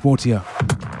definitely getting sportier.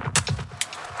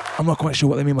 I'm not quite sure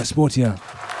what they mean by sportier,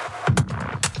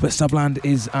 but Subland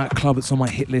is a club that's on my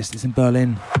hit list. It's in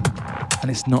Berlin,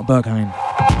 and it's not Berghain.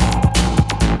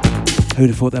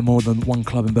 Who'd have thought there more than one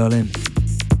club in Berlin?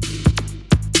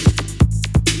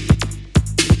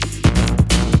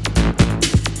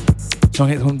 So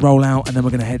I'm going to roll out and then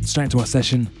we're going to head straight into our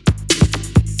session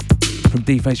from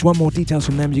Deface. If you want more details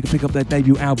from them, you can pick up their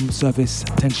debut album, Service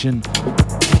Tension,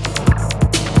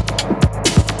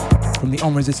 from the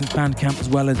On Resistance Bandcamp as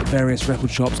well as various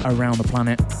record shops around the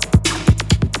planet.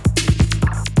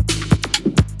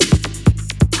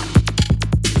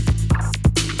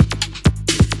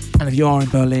 And if you are in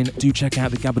Berlin, do check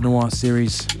out the Gabba Noir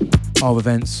series of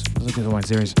events. Look at the wine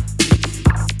series.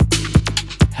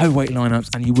 Heavyweight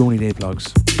lineups, and you will need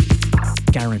earplugs.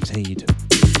 Guaranteed.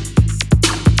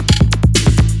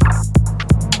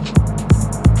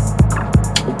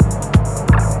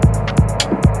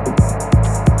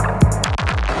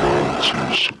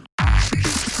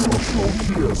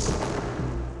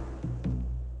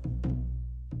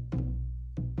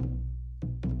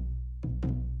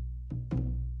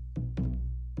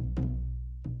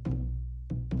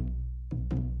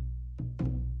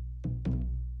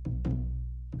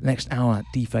 Next hour,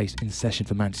 Deface in session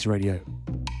for Mantis Radio.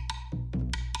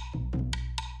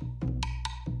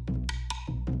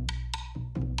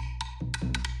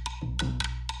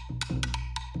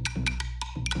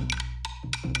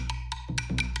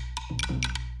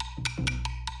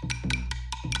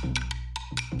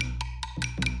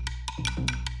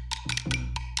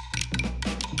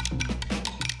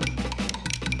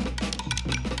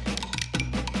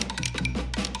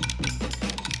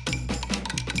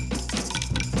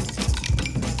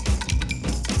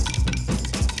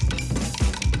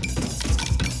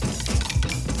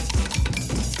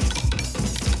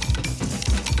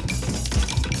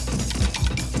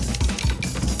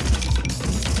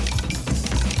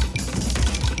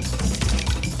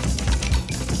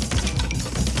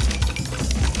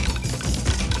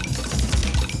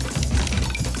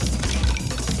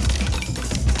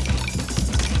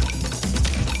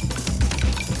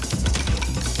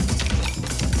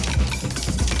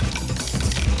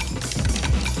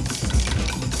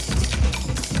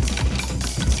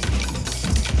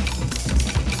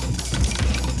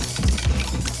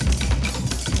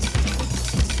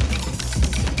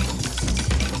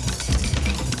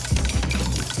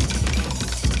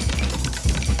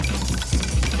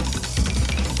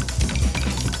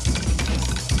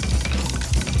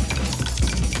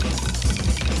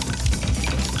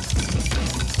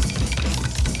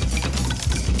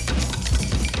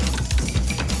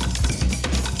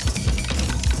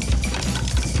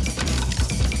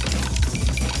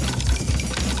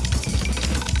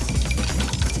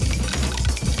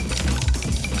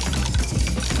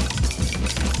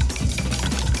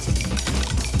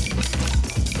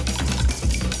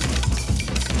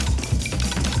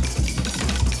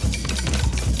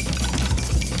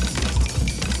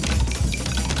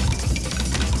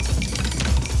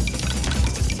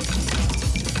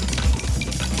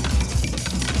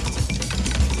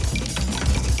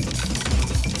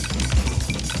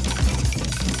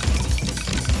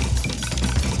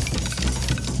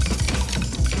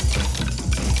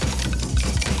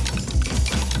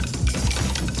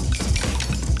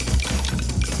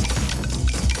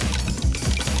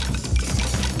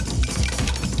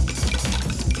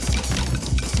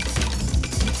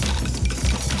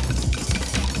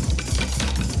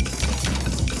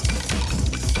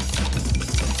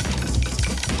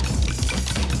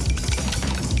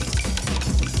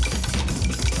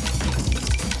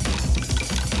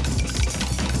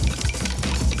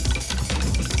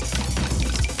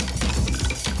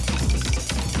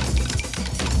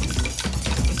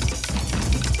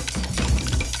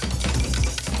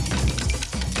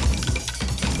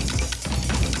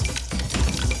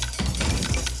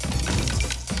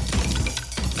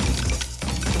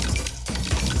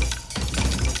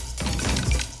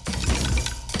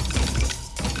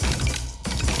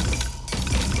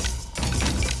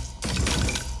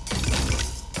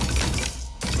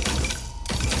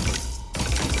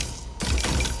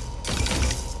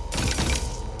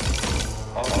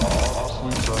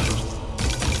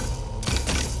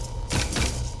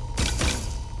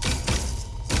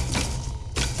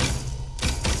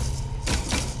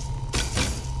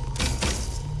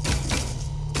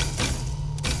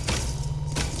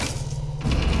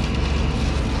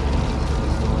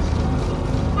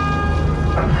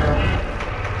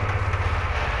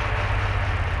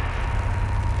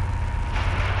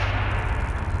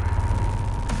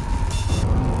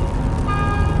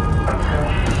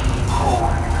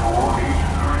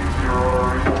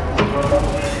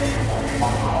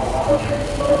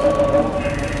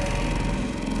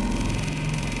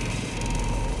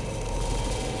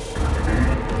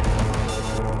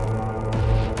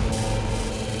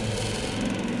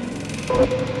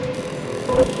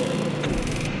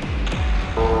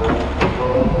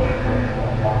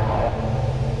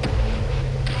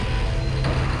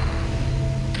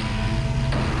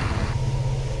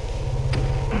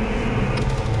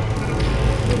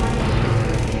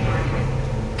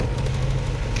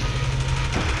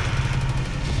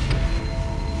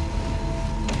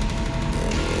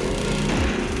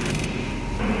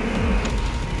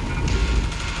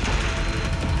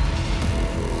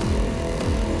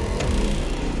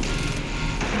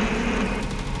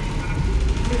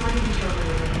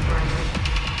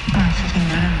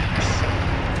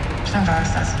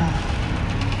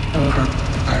 For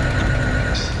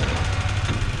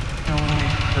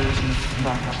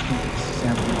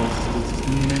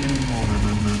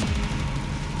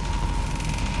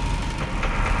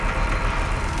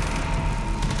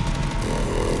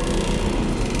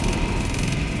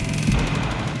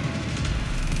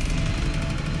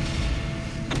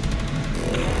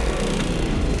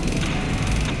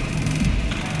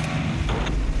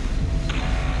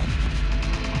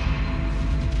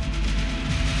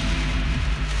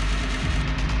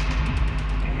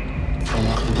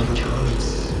lack of a better term,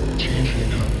 it's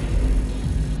changing up.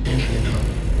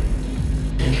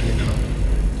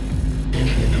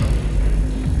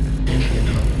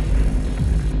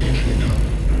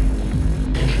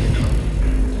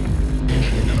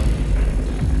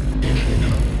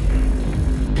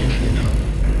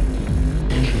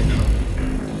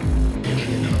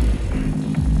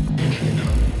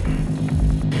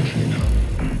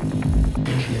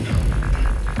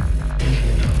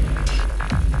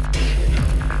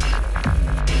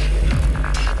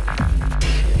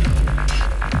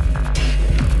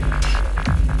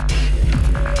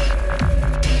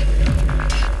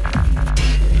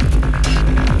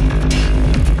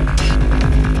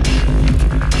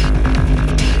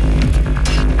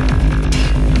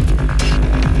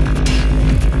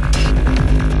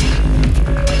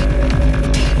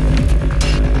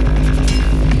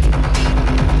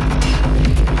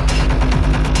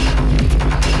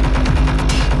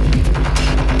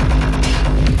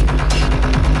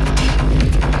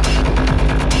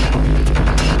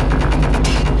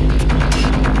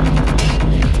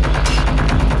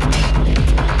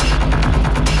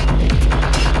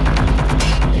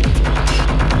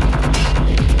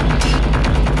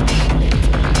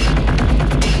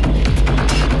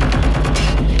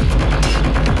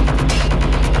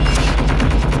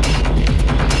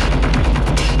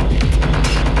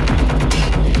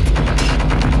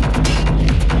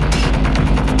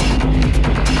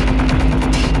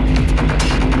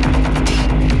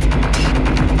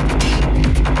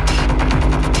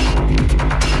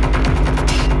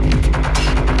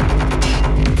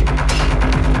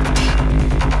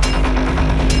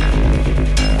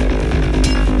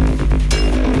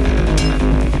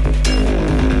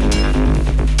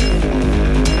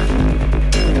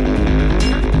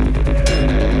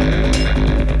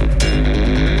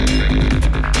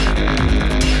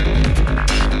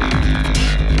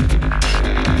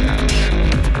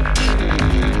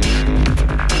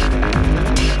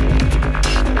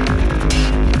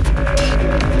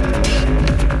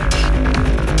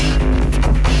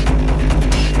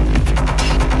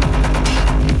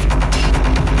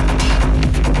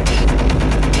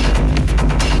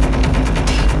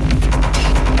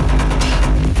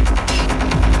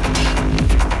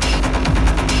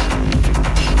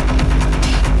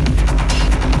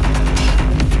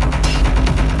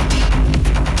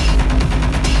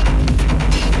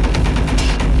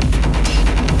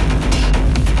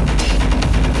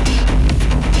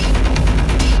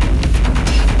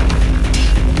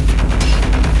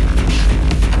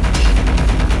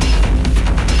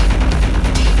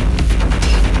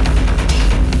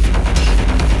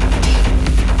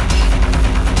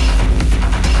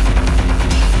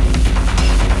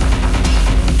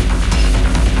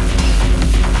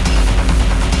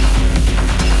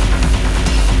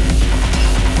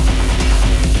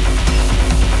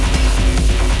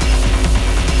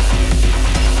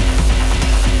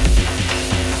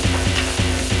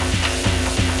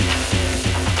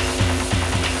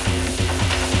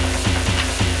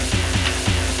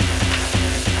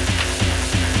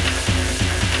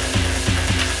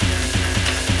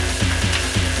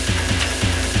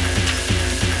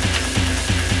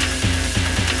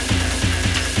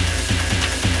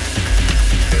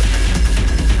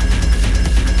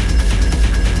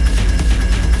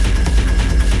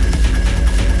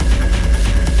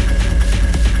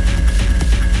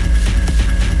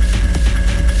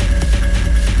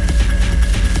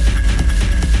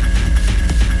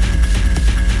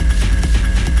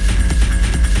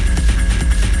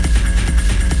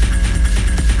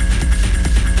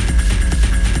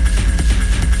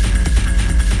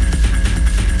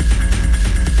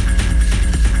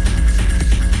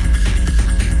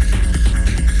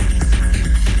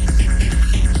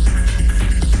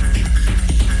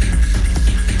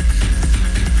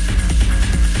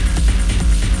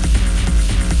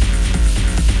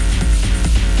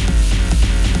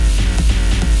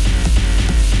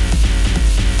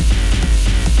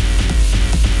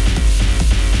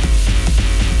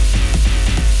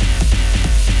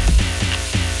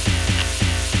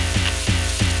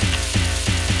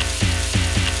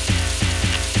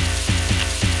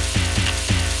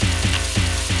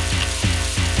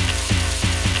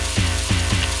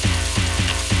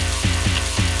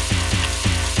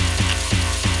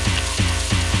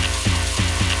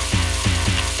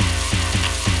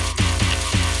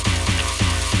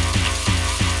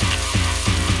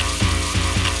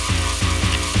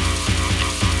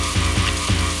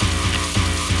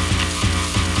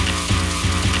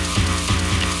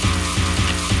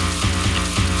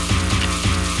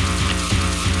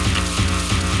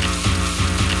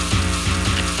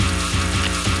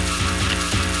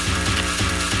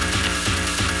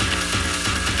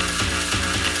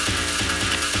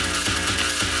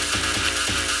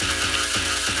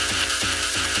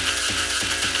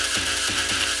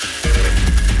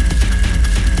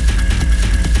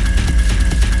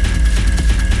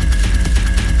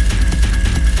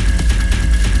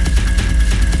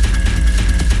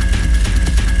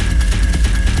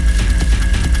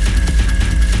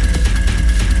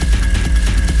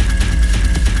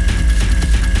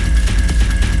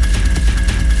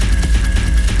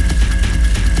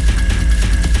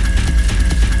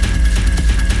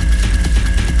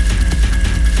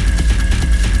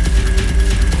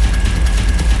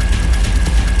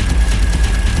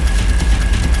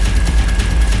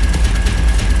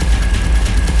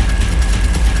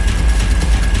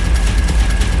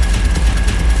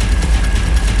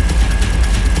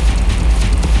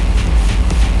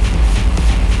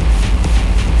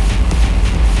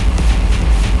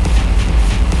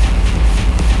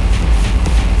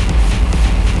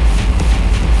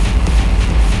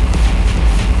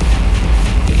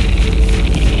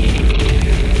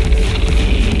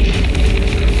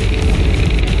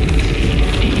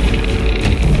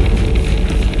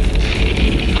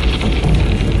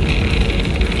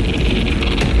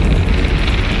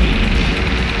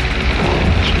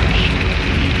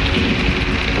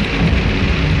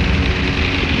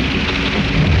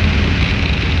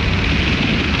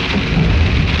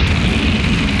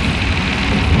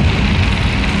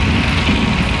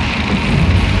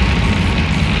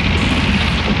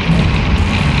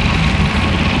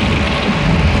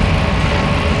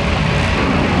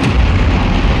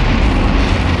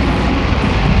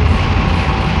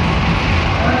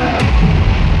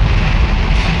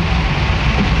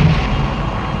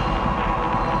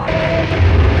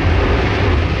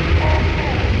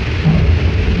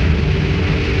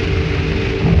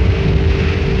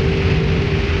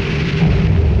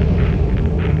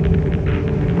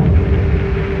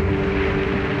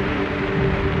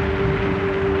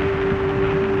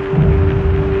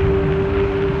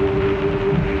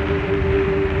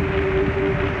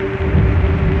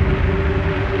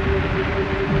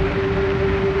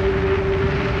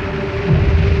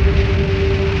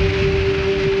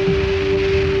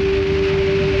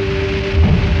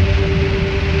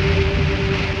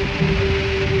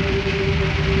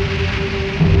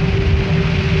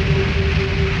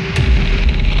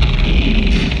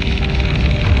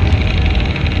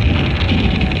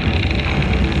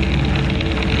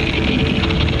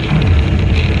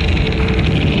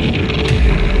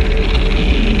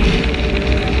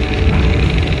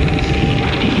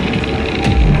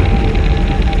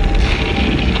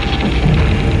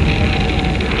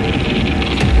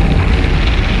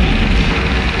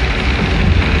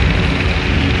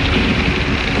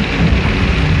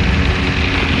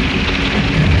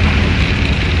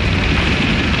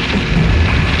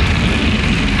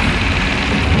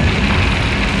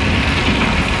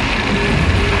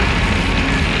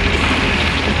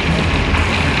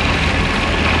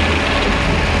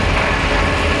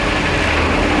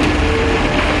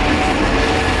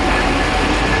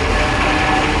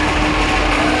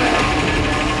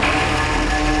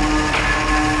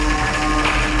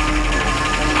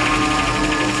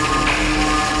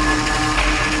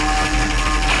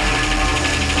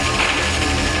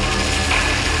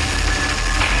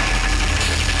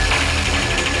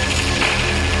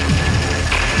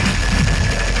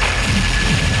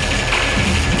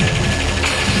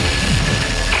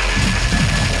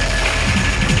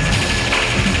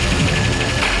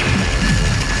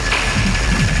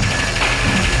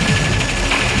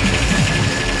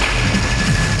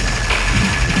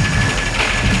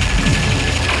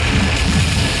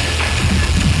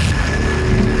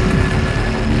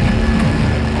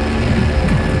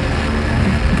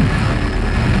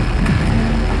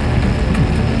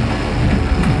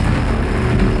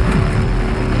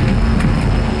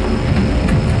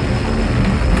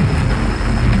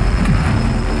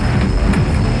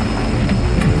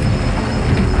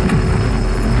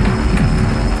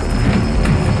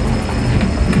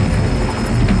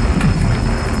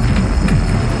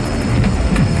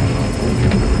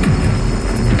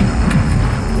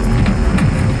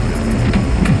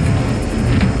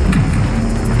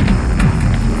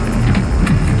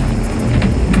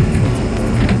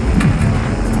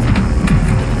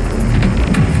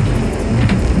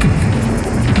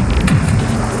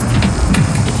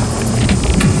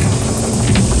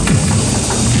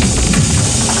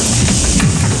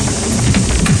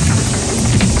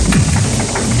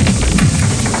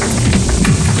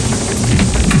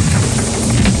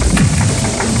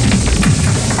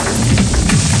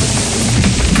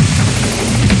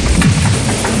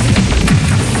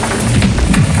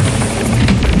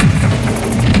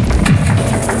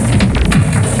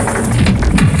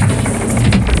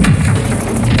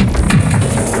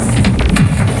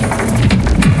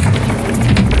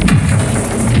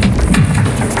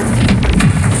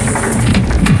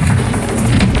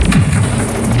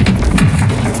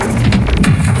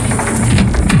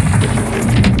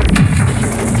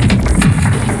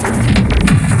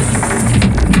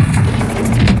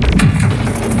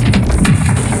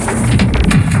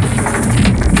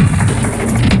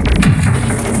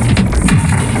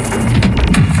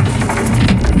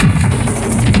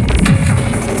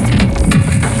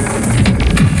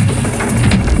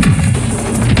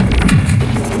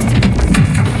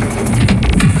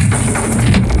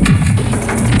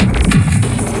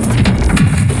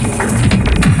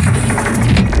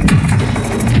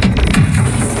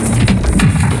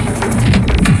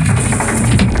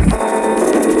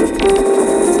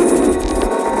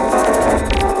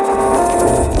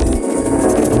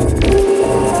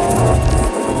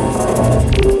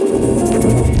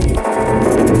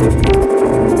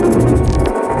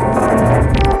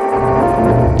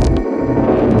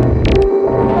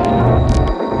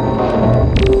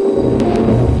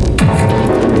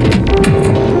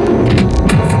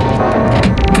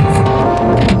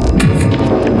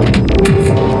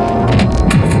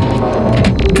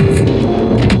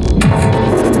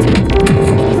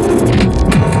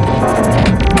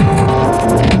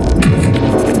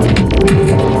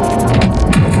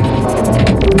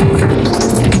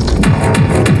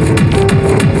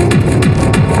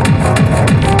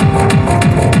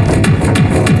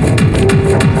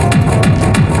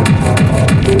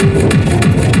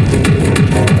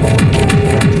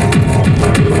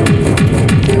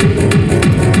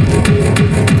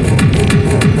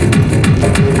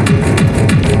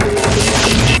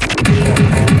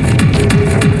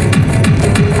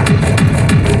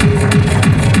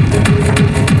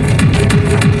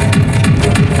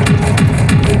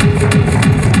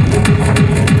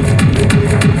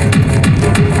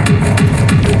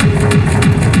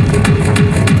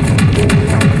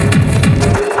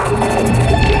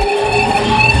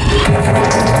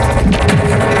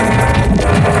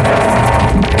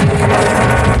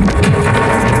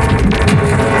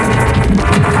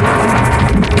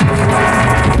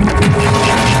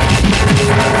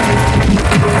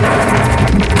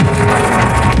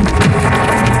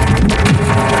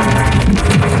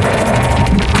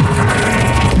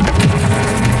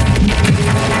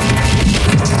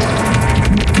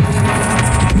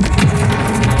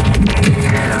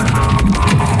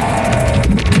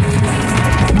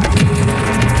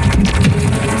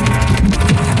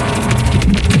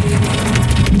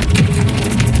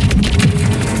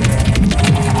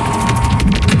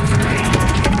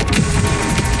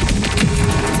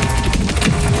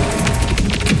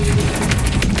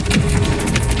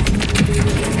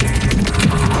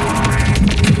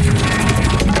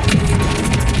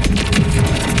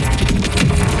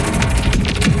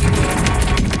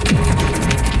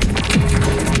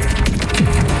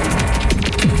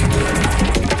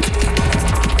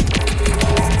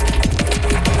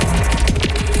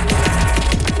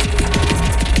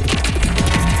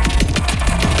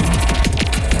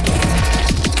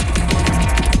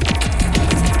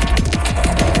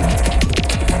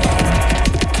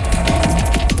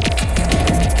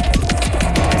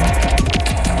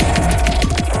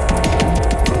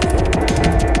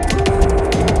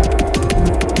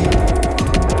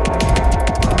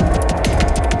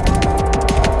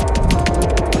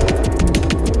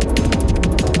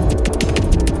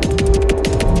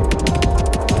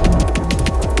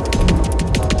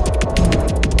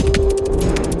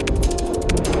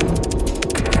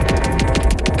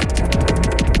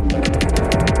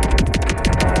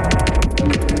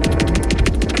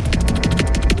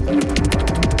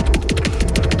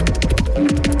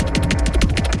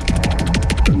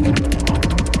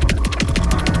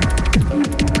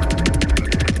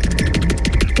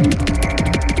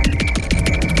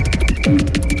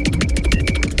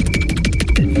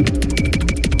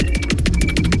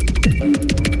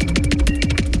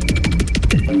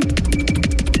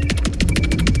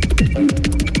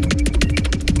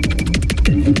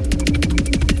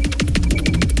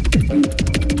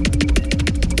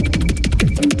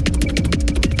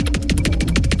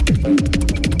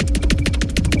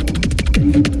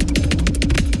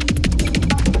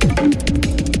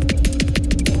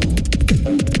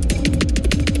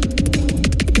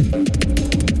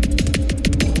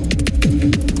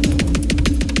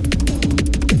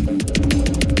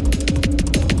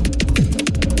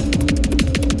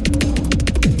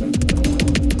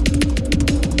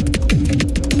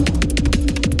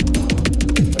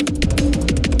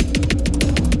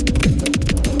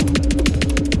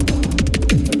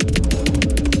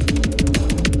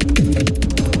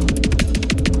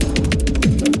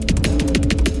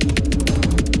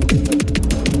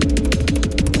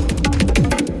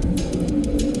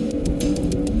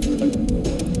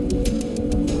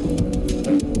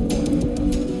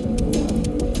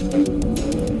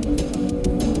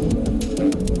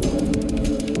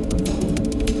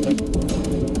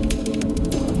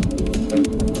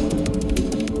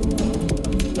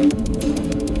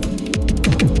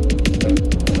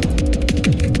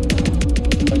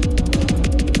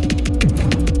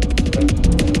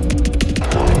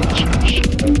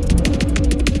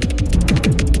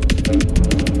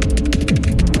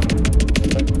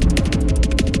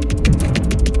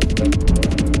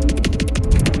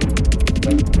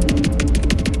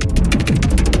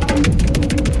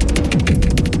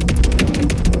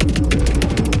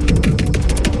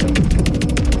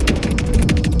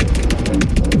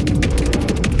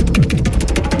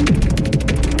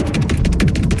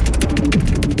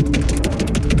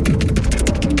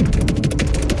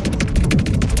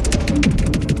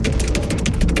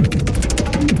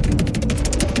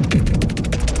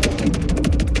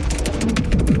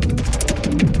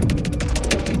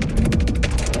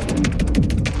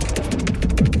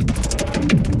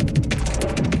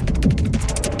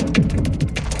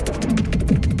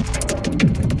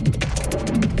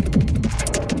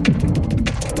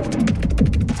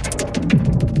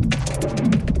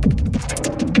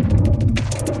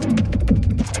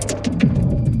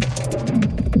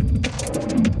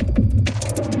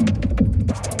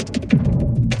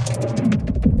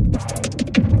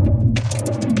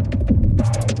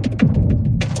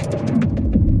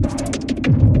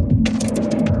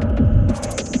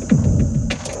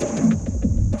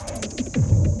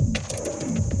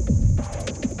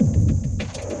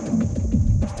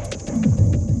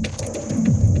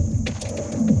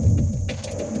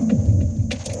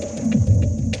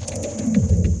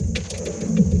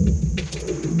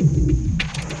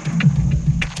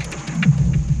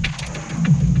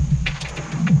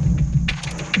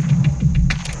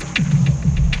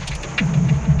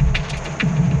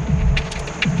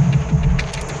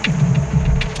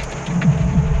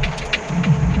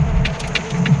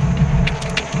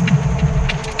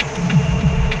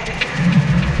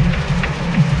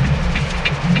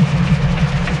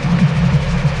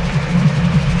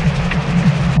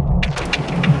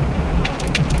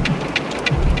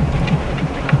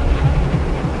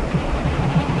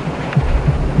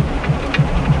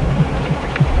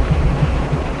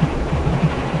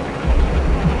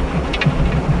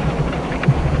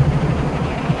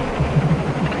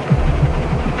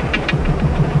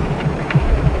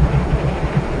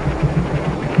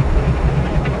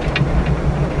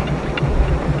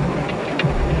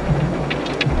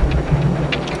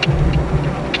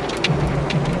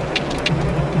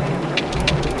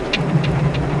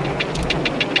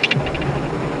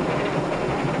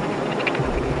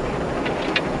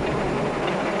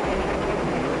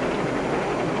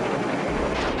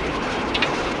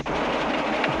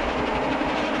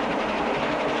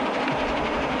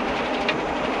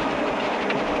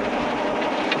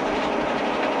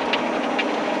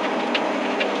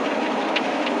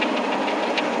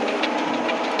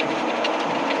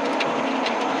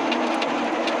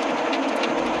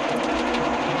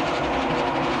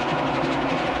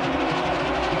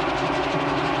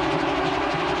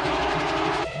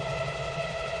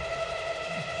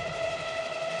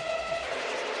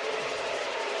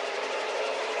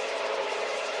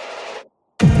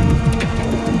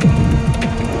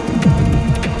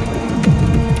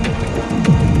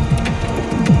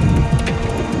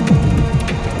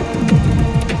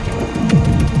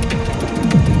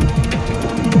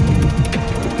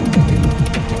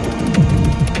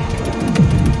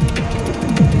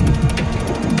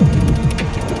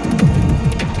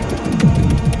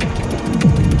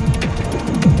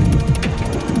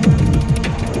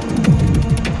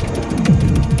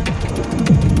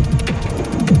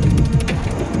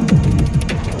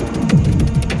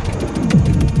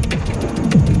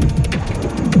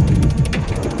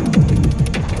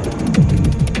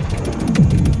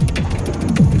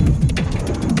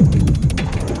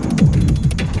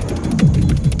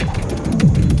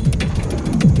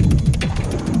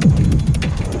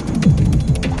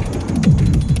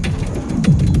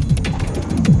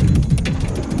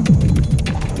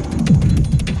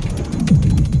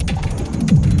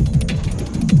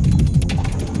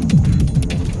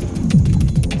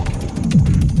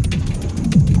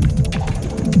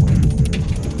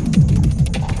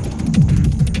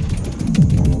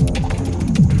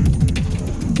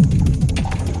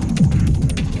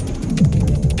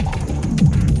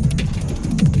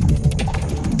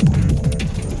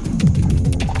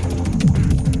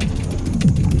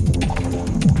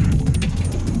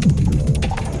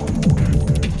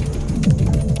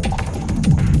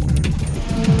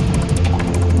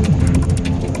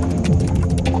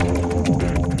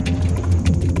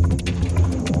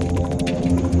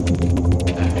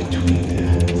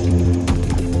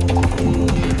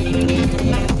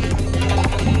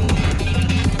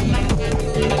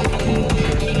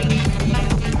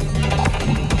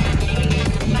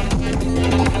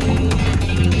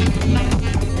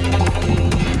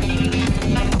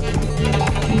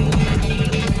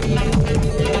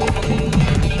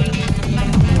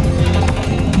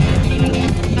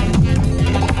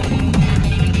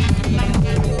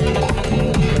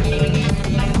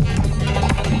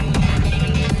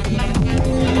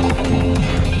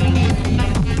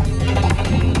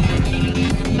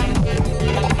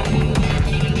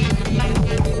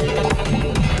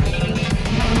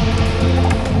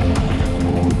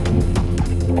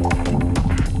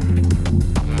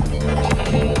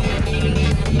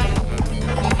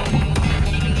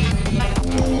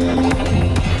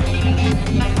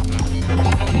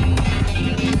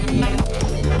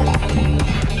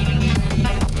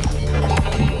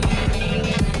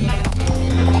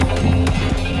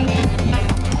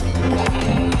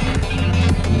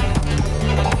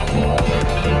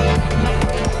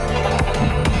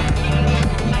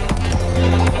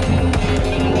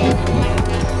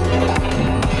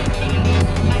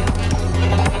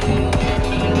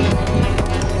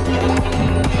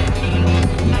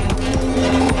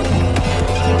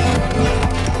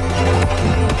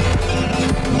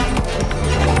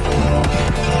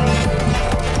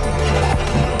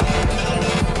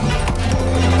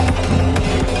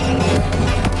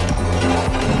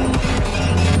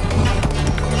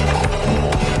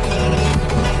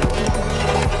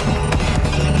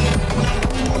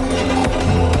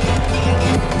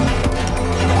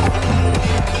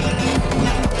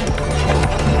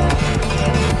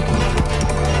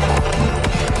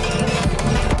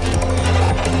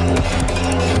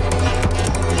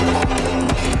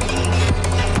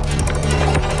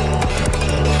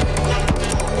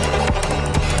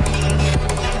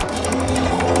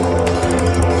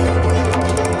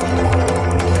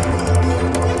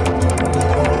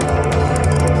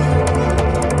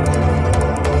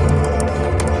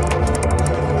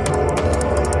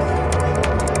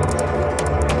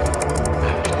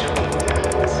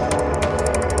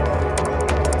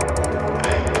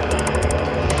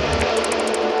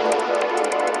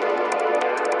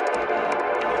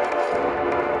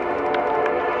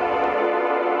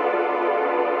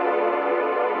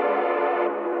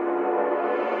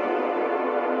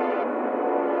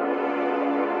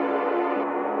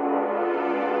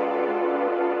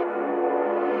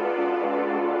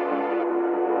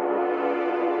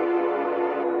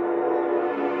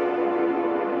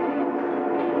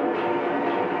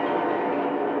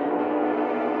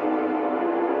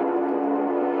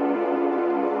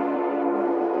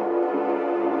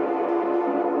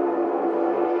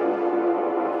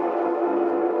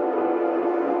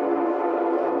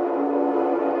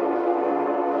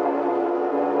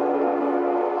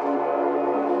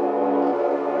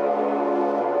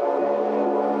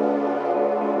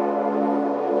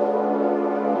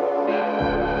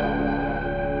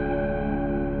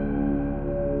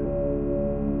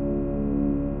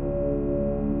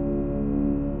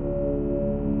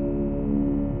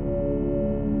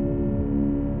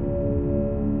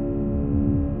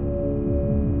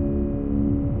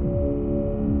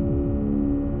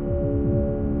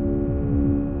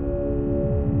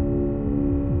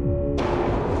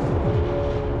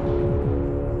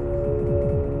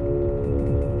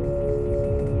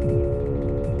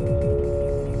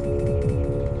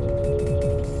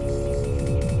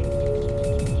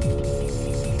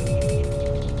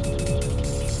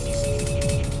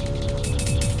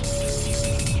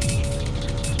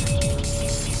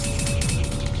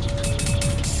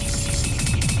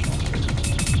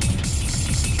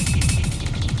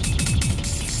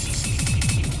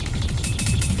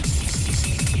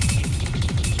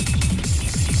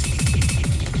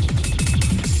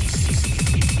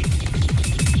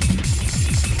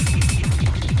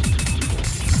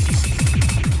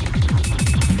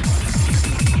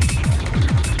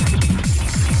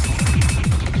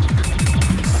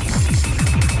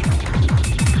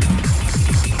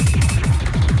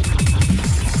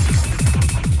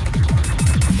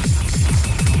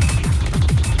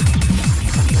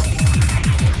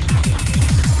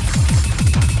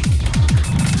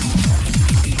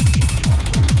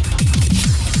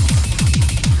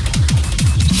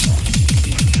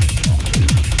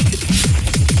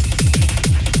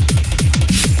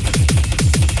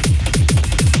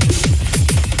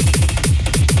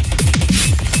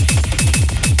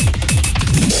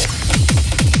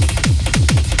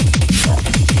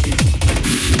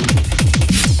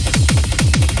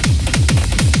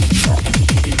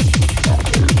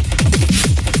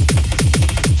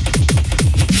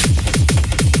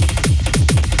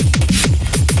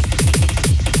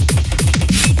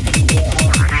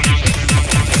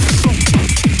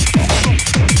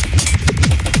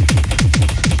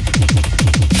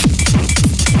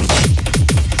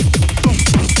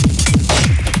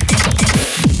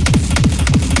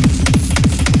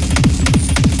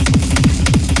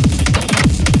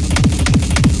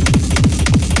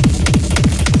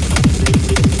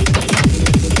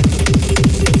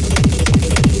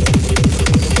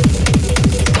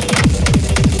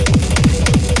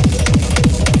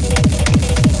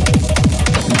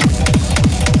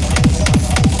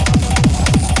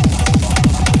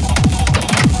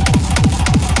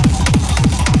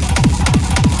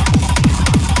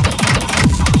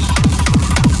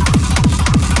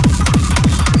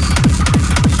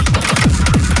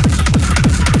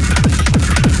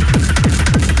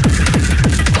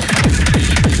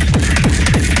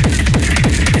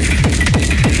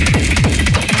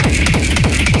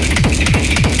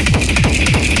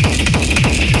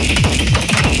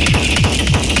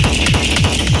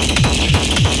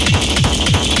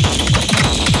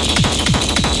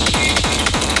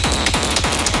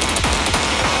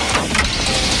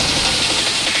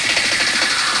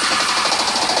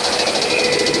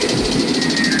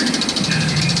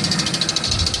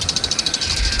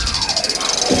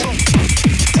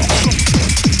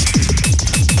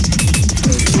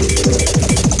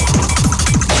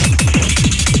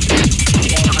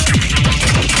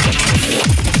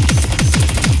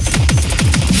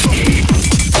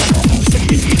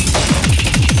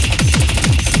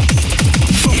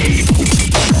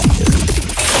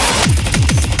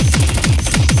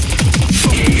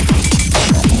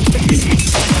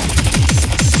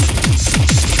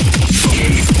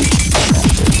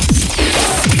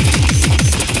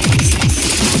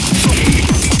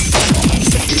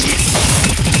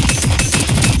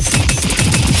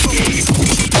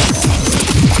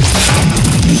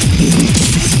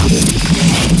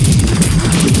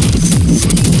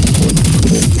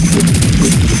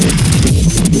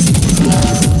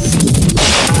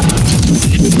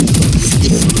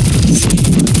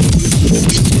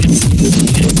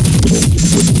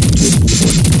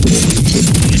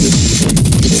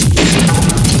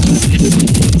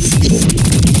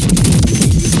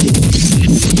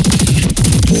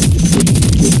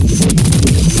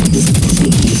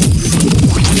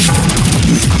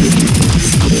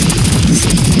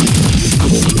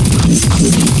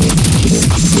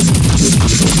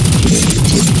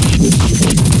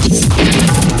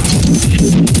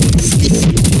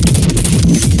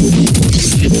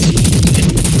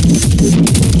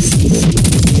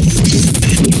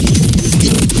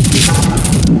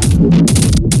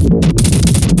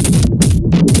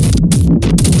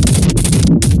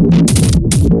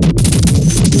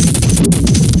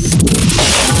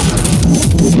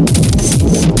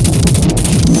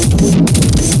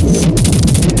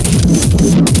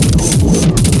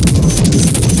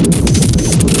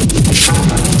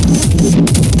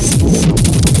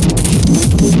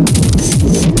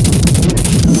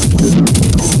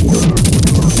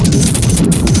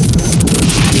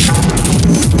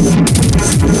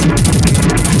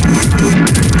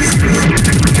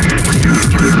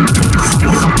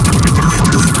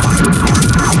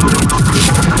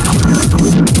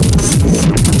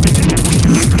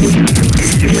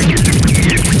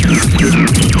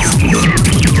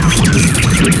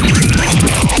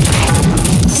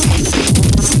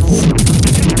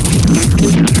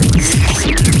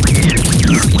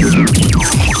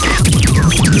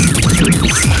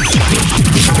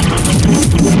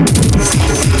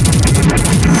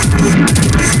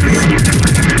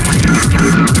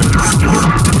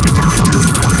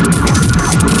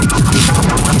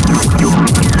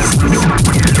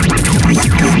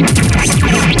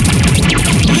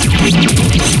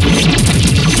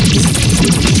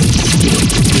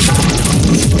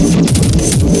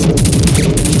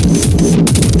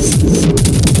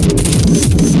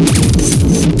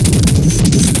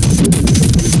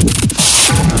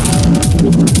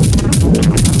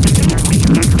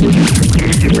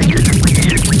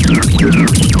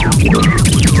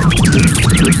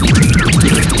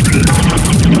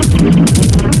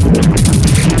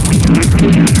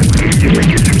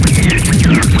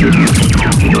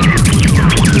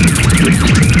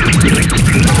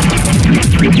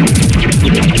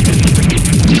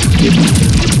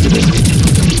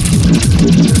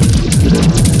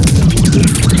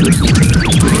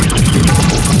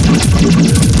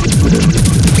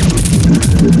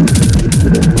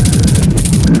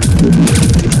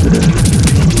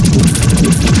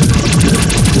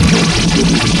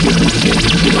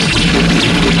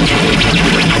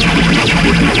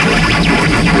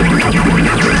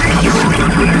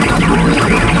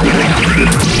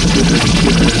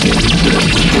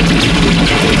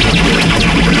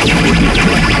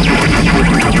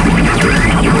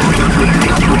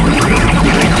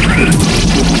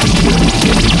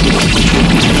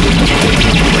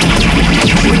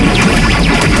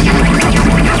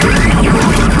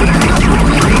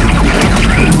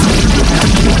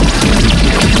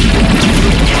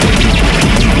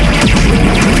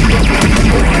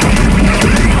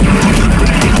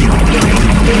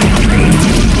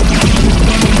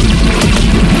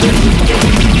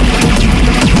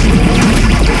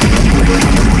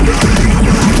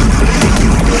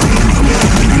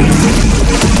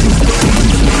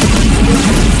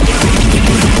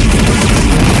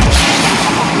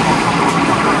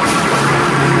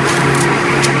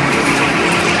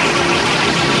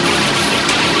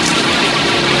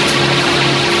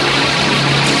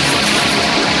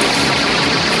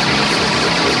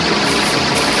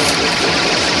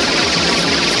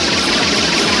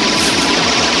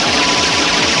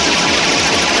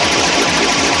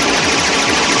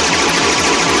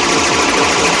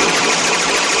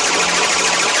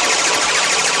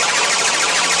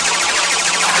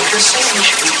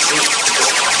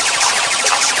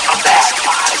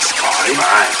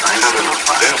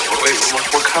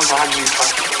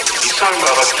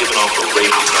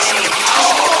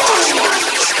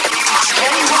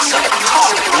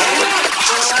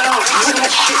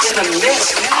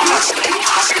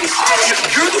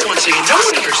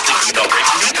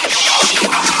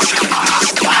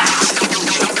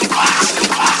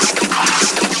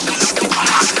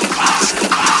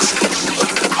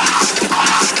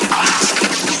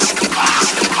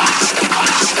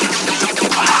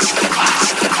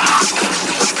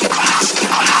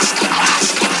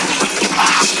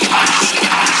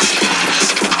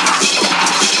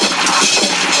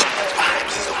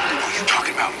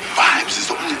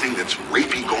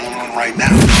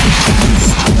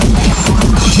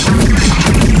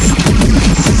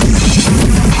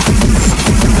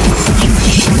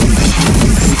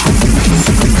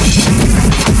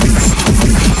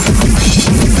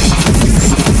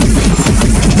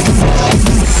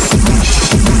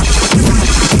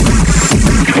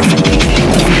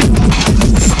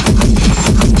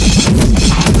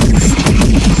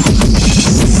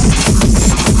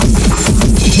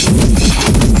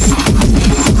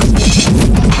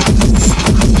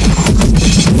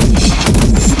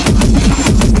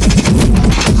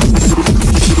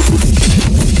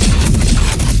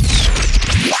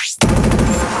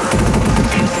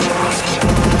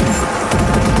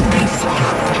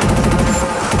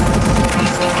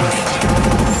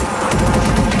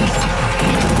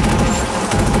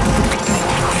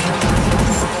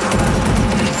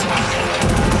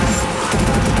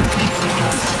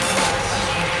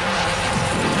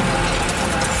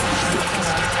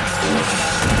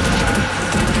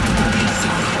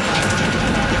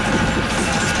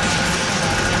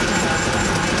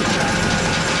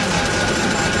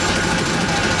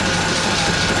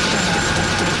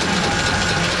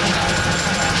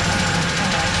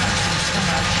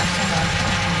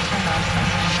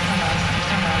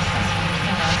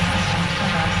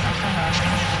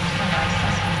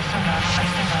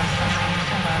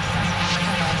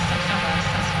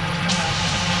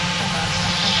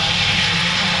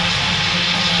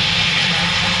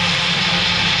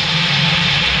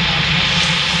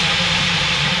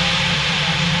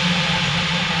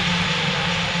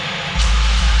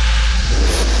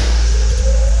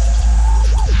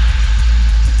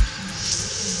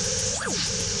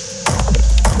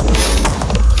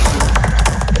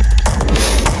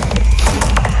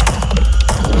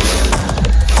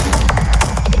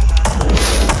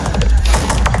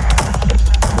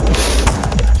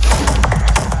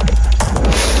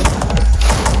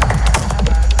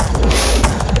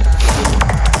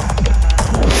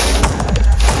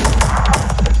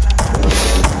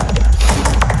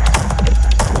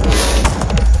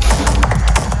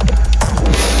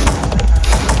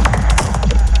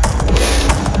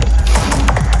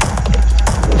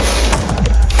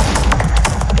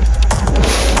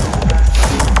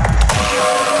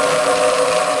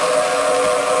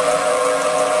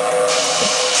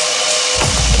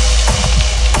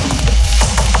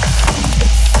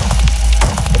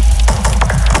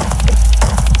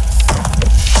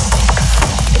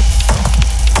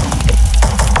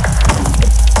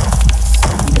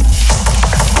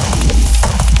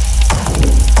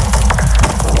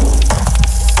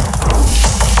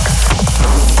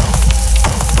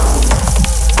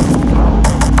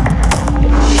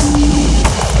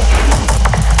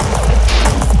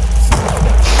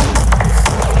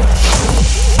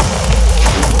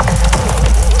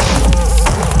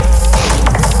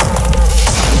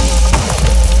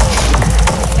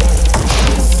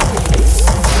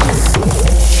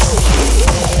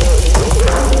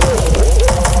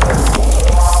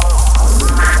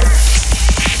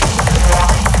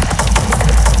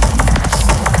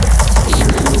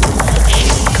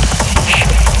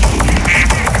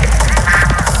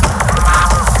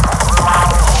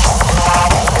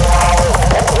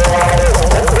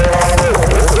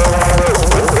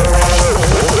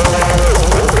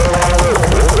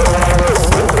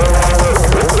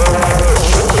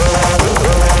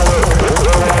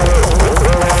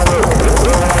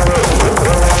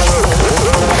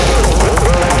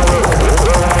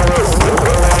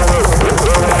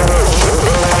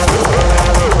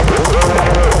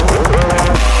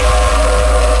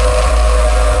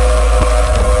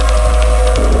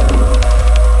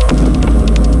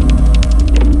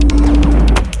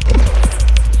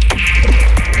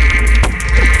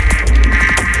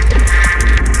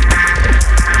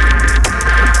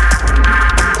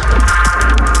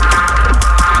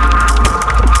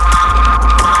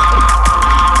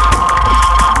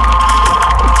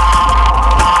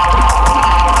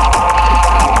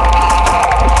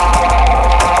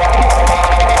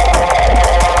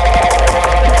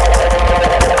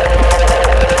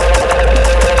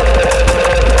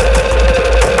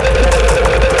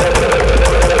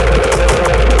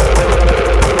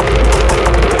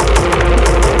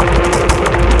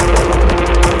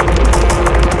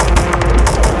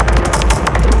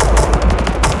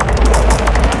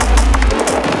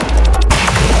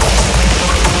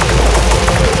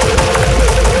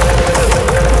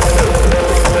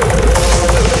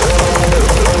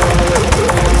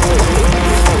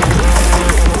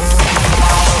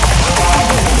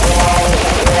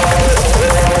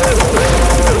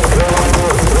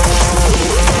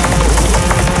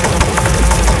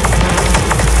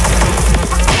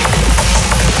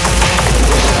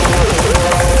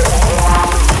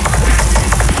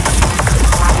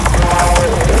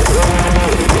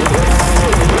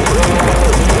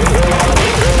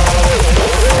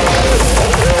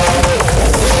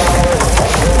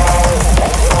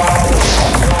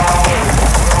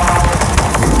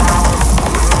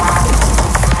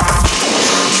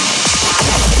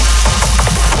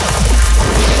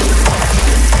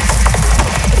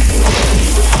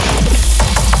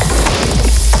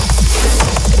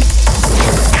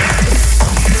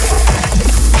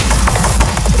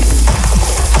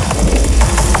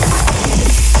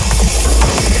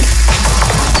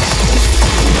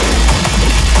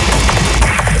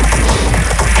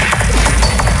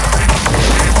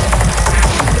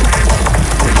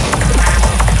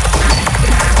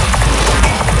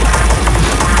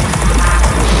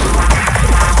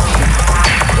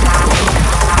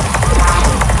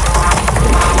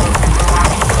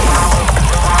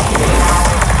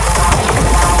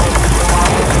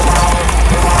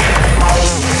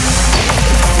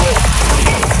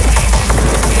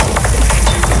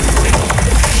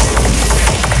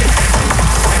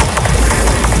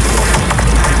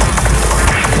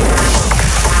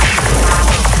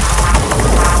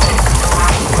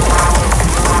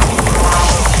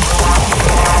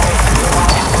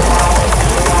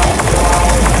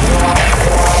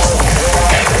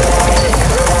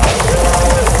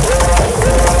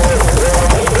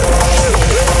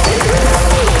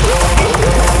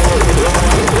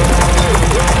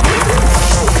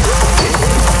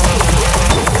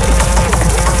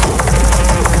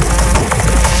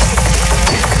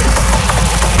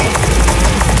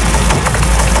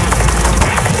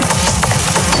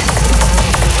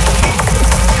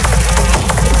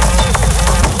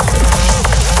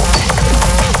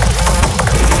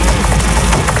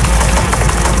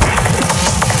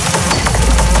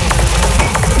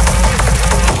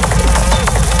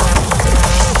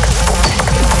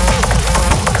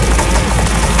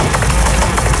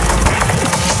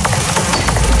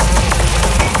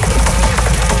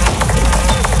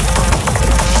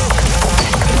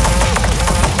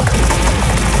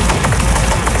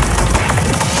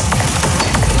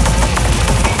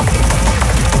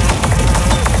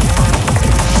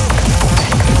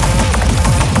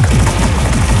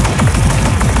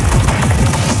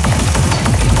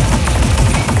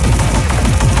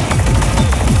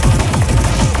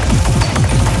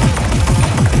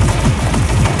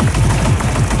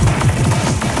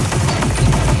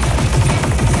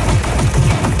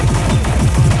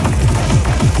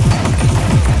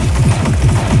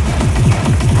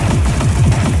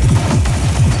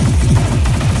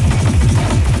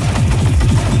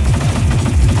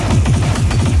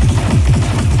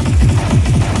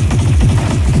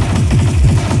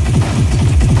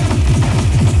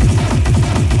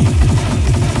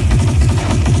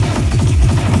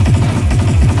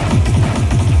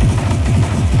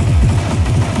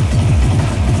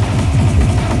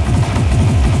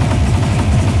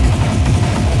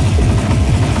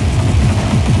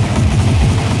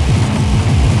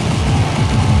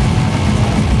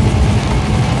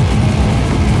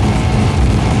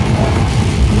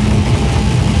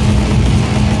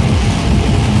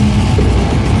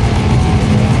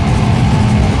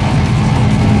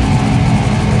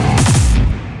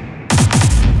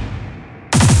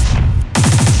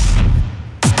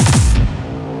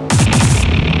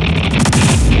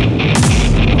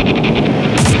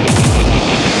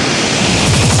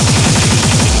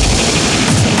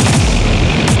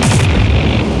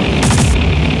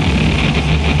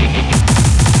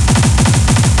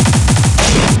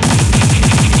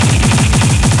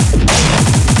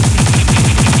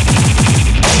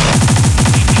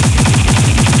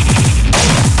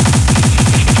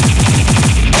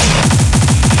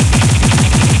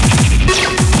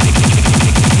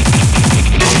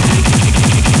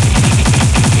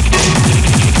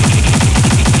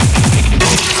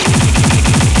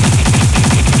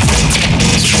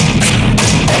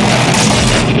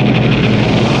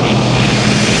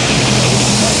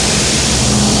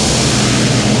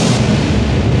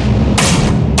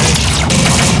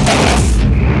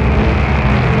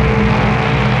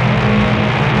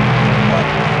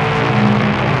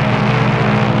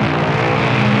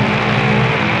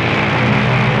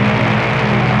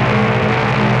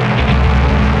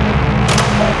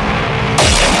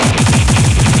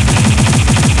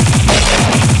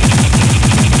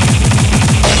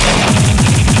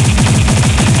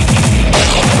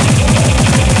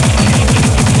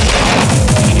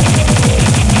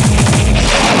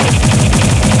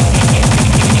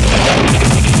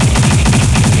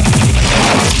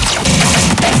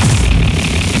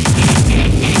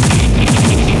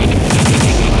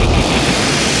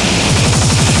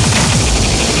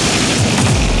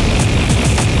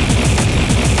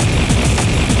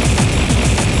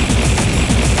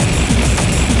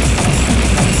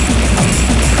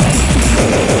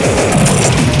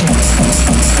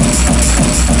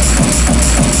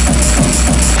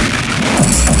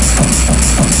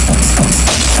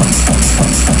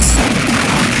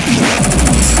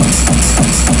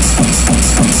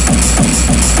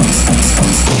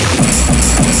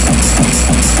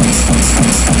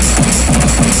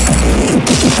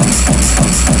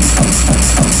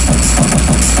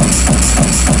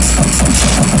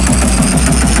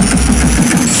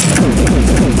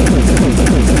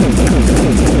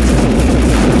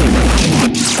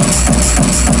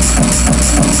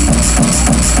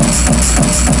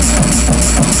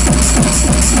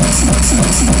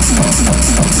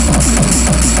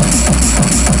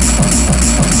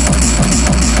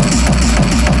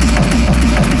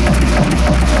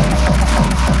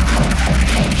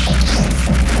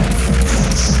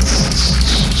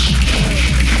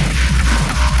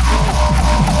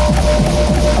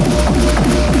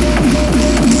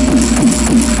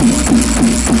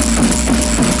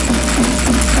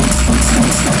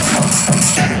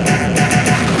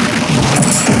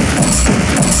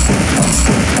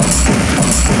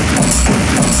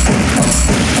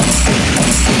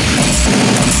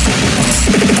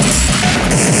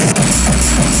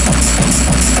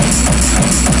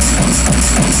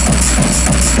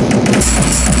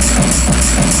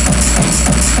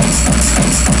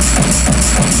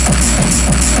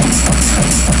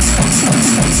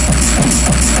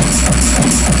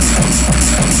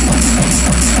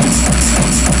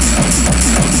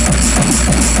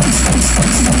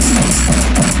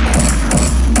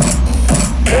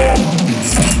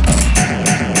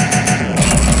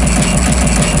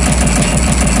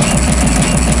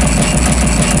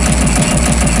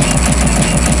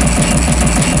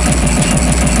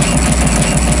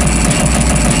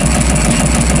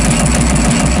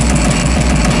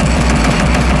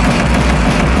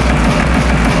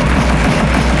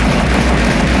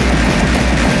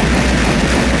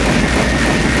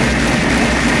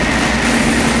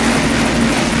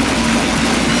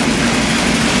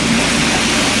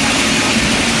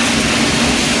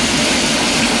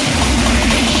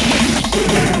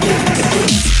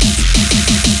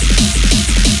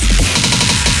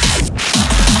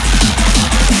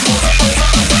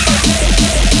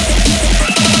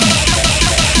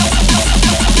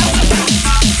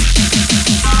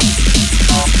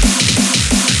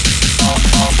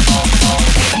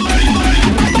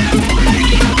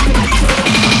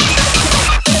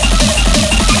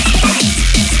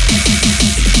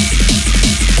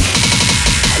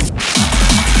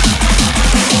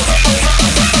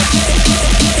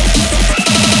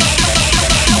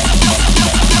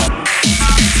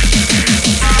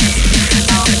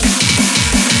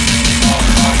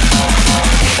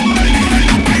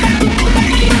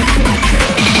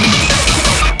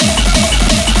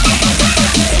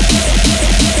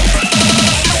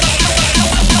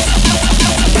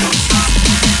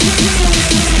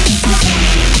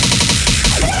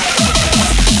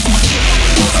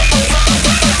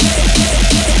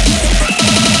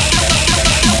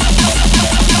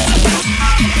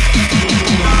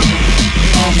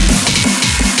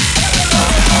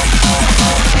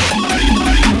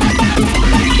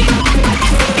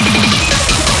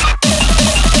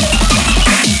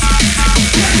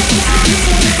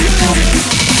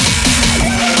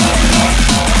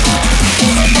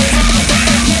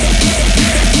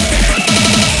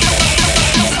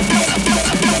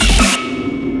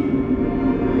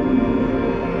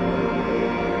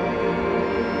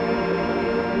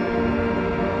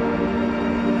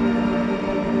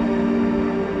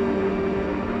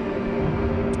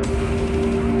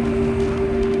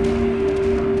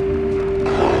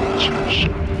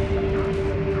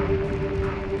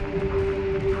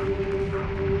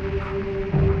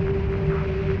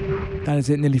 That is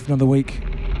it, nearly for another week.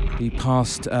 The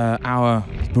past hour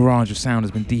barrage of sound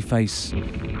has been Deface.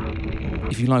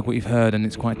 If you like what you've heard, and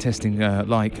it's quite testing I'll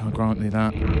grant you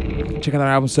that. Check out their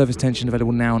album Surface Tension,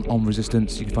 available now on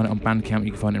Resistance. You can find it on Bandcamp,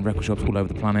 you can find it in record shops all over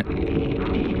the planet.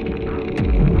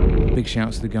 Big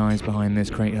shouts to the guys behind this,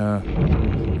 Create Her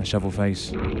and Shovel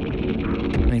Face.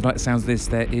 And if you like the sounds of this,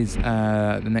 there is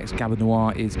the next Gabba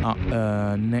Noir is up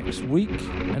next week,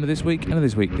 end of this weekend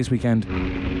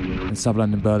in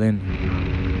Subland in Berlin.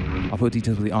 I'll put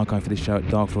details of the archive for this show at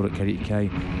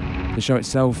darkfloor.co.uk. The show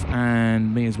itself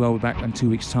and me as well, we're back in 2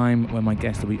 weeks' time when my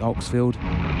guest will be Oxfield.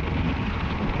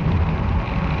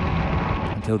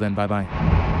 Until then, bye bye.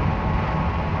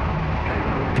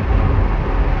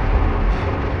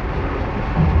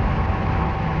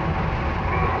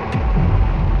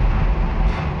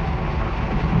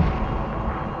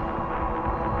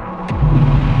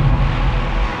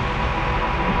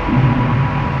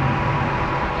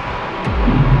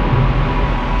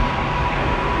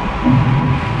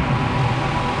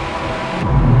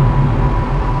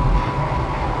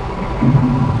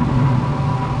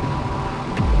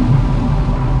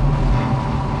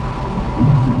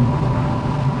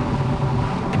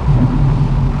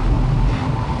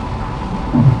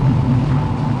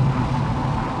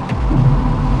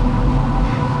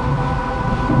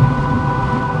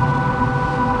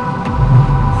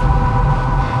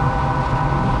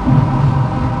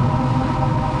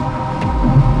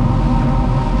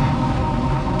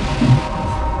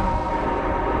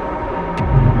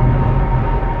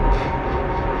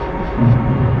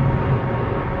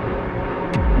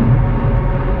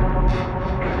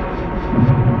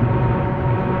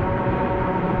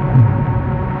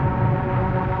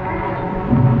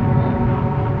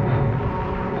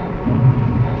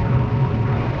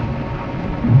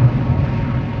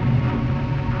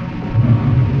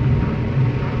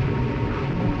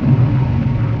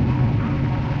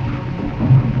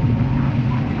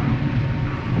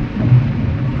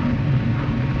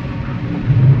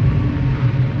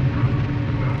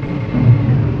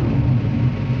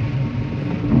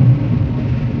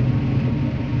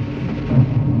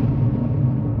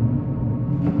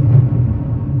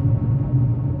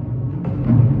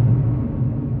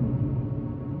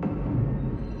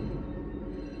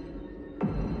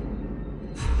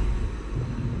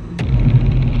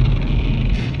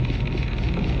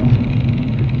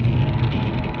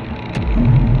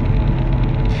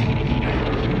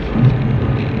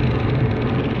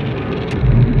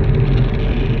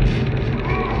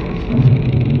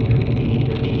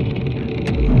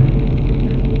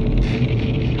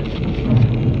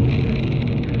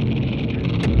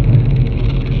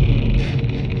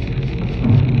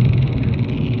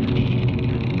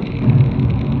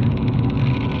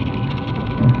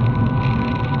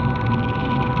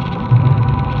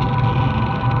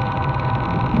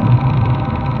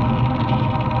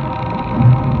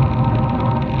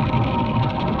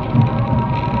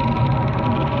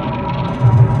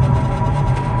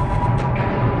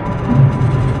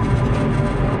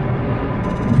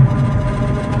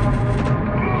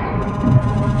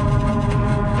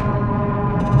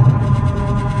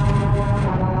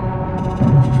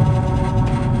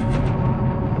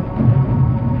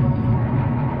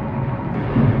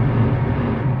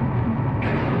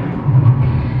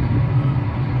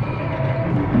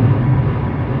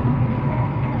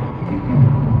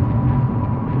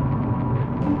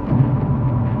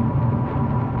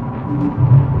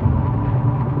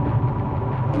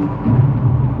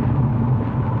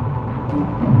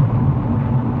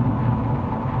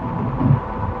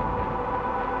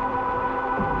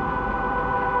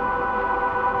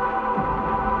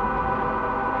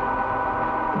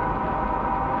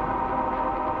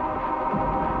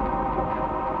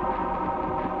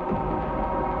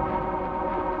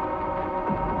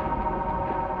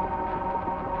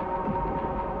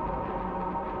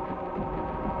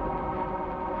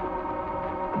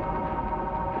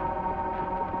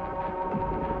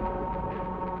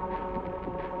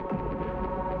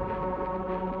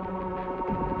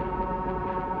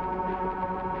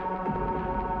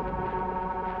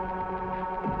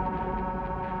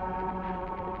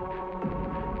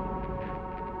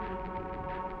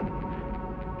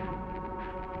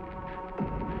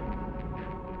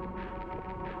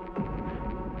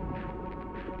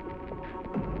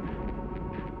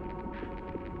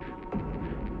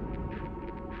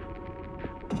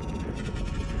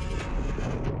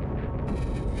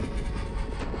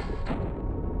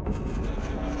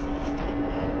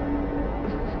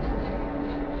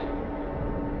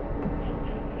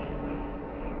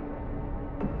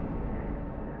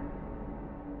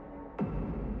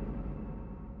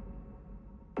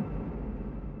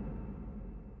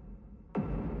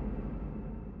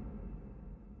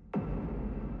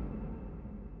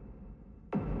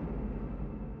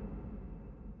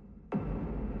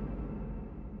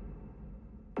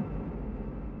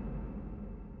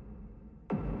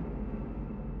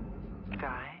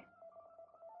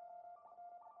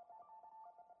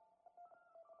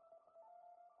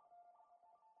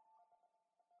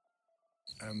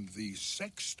 And the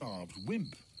sex-starved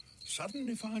wimp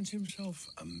suddenly finds himself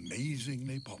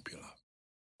amazingly popular.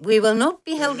 We will not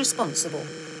be held responsible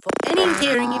for any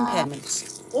hearing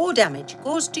impairments or damage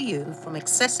caused to you from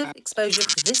excessive exposure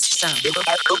to this sound.